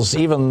resembles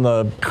even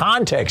the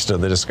context of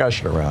the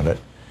discussion around it,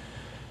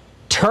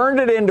 turned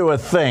it into a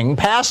thing,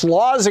 passed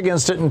laws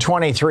against it in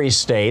 23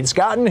 states,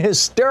 gotten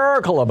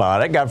hysterical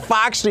about it, got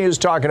Fox News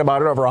talking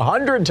about it over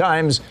 100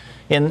 times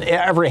in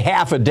every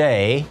half a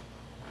day,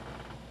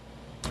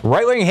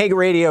 right-wing hate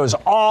radio is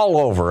all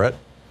over it.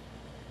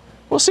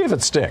 We'll see if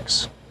it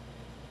sticks.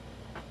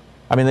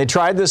 I mean, they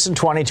tried this in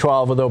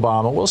 2012 with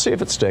Obama. We'll see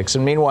if it sticks.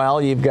 And meanwhile,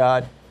 you've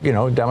got,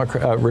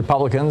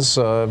 Republicans,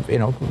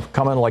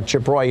 coming like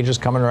Chip Roy,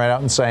 just coming right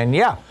out and saying,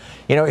 yeah,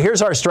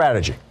 here's our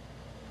strategy.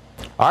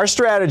 Our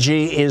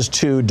strategy is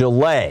to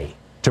delay,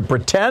 to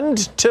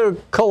pretend to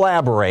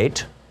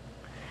collaborate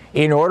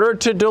in order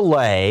to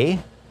delay,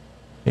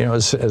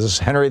 as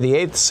Henry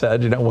VIII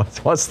said,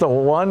 what's the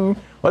one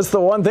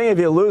thing if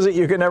you lose it,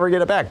 you can never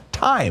get it back?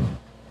 Time.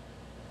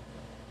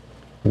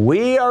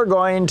 We are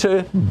going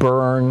to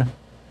burn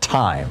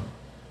time.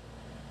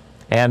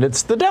 And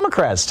it's the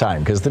Democrats'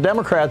 time, because the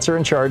Democrats are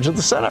in charge of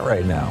the Senate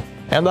right now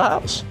and the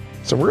House.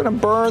 So we're going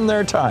to burn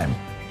their time.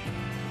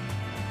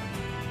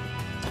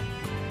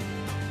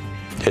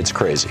 It's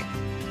crazy.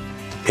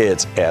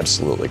 It's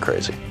absolutely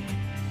crazy.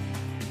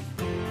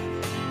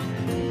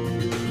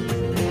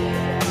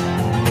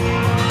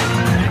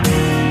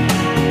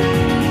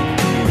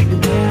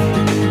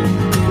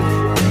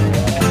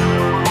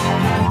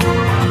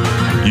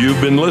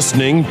 You've been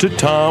listening to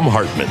Thom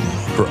Hartmann.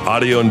 For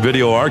audio and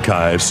video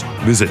archives,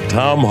 visit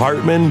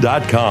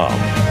thomhartmann.com.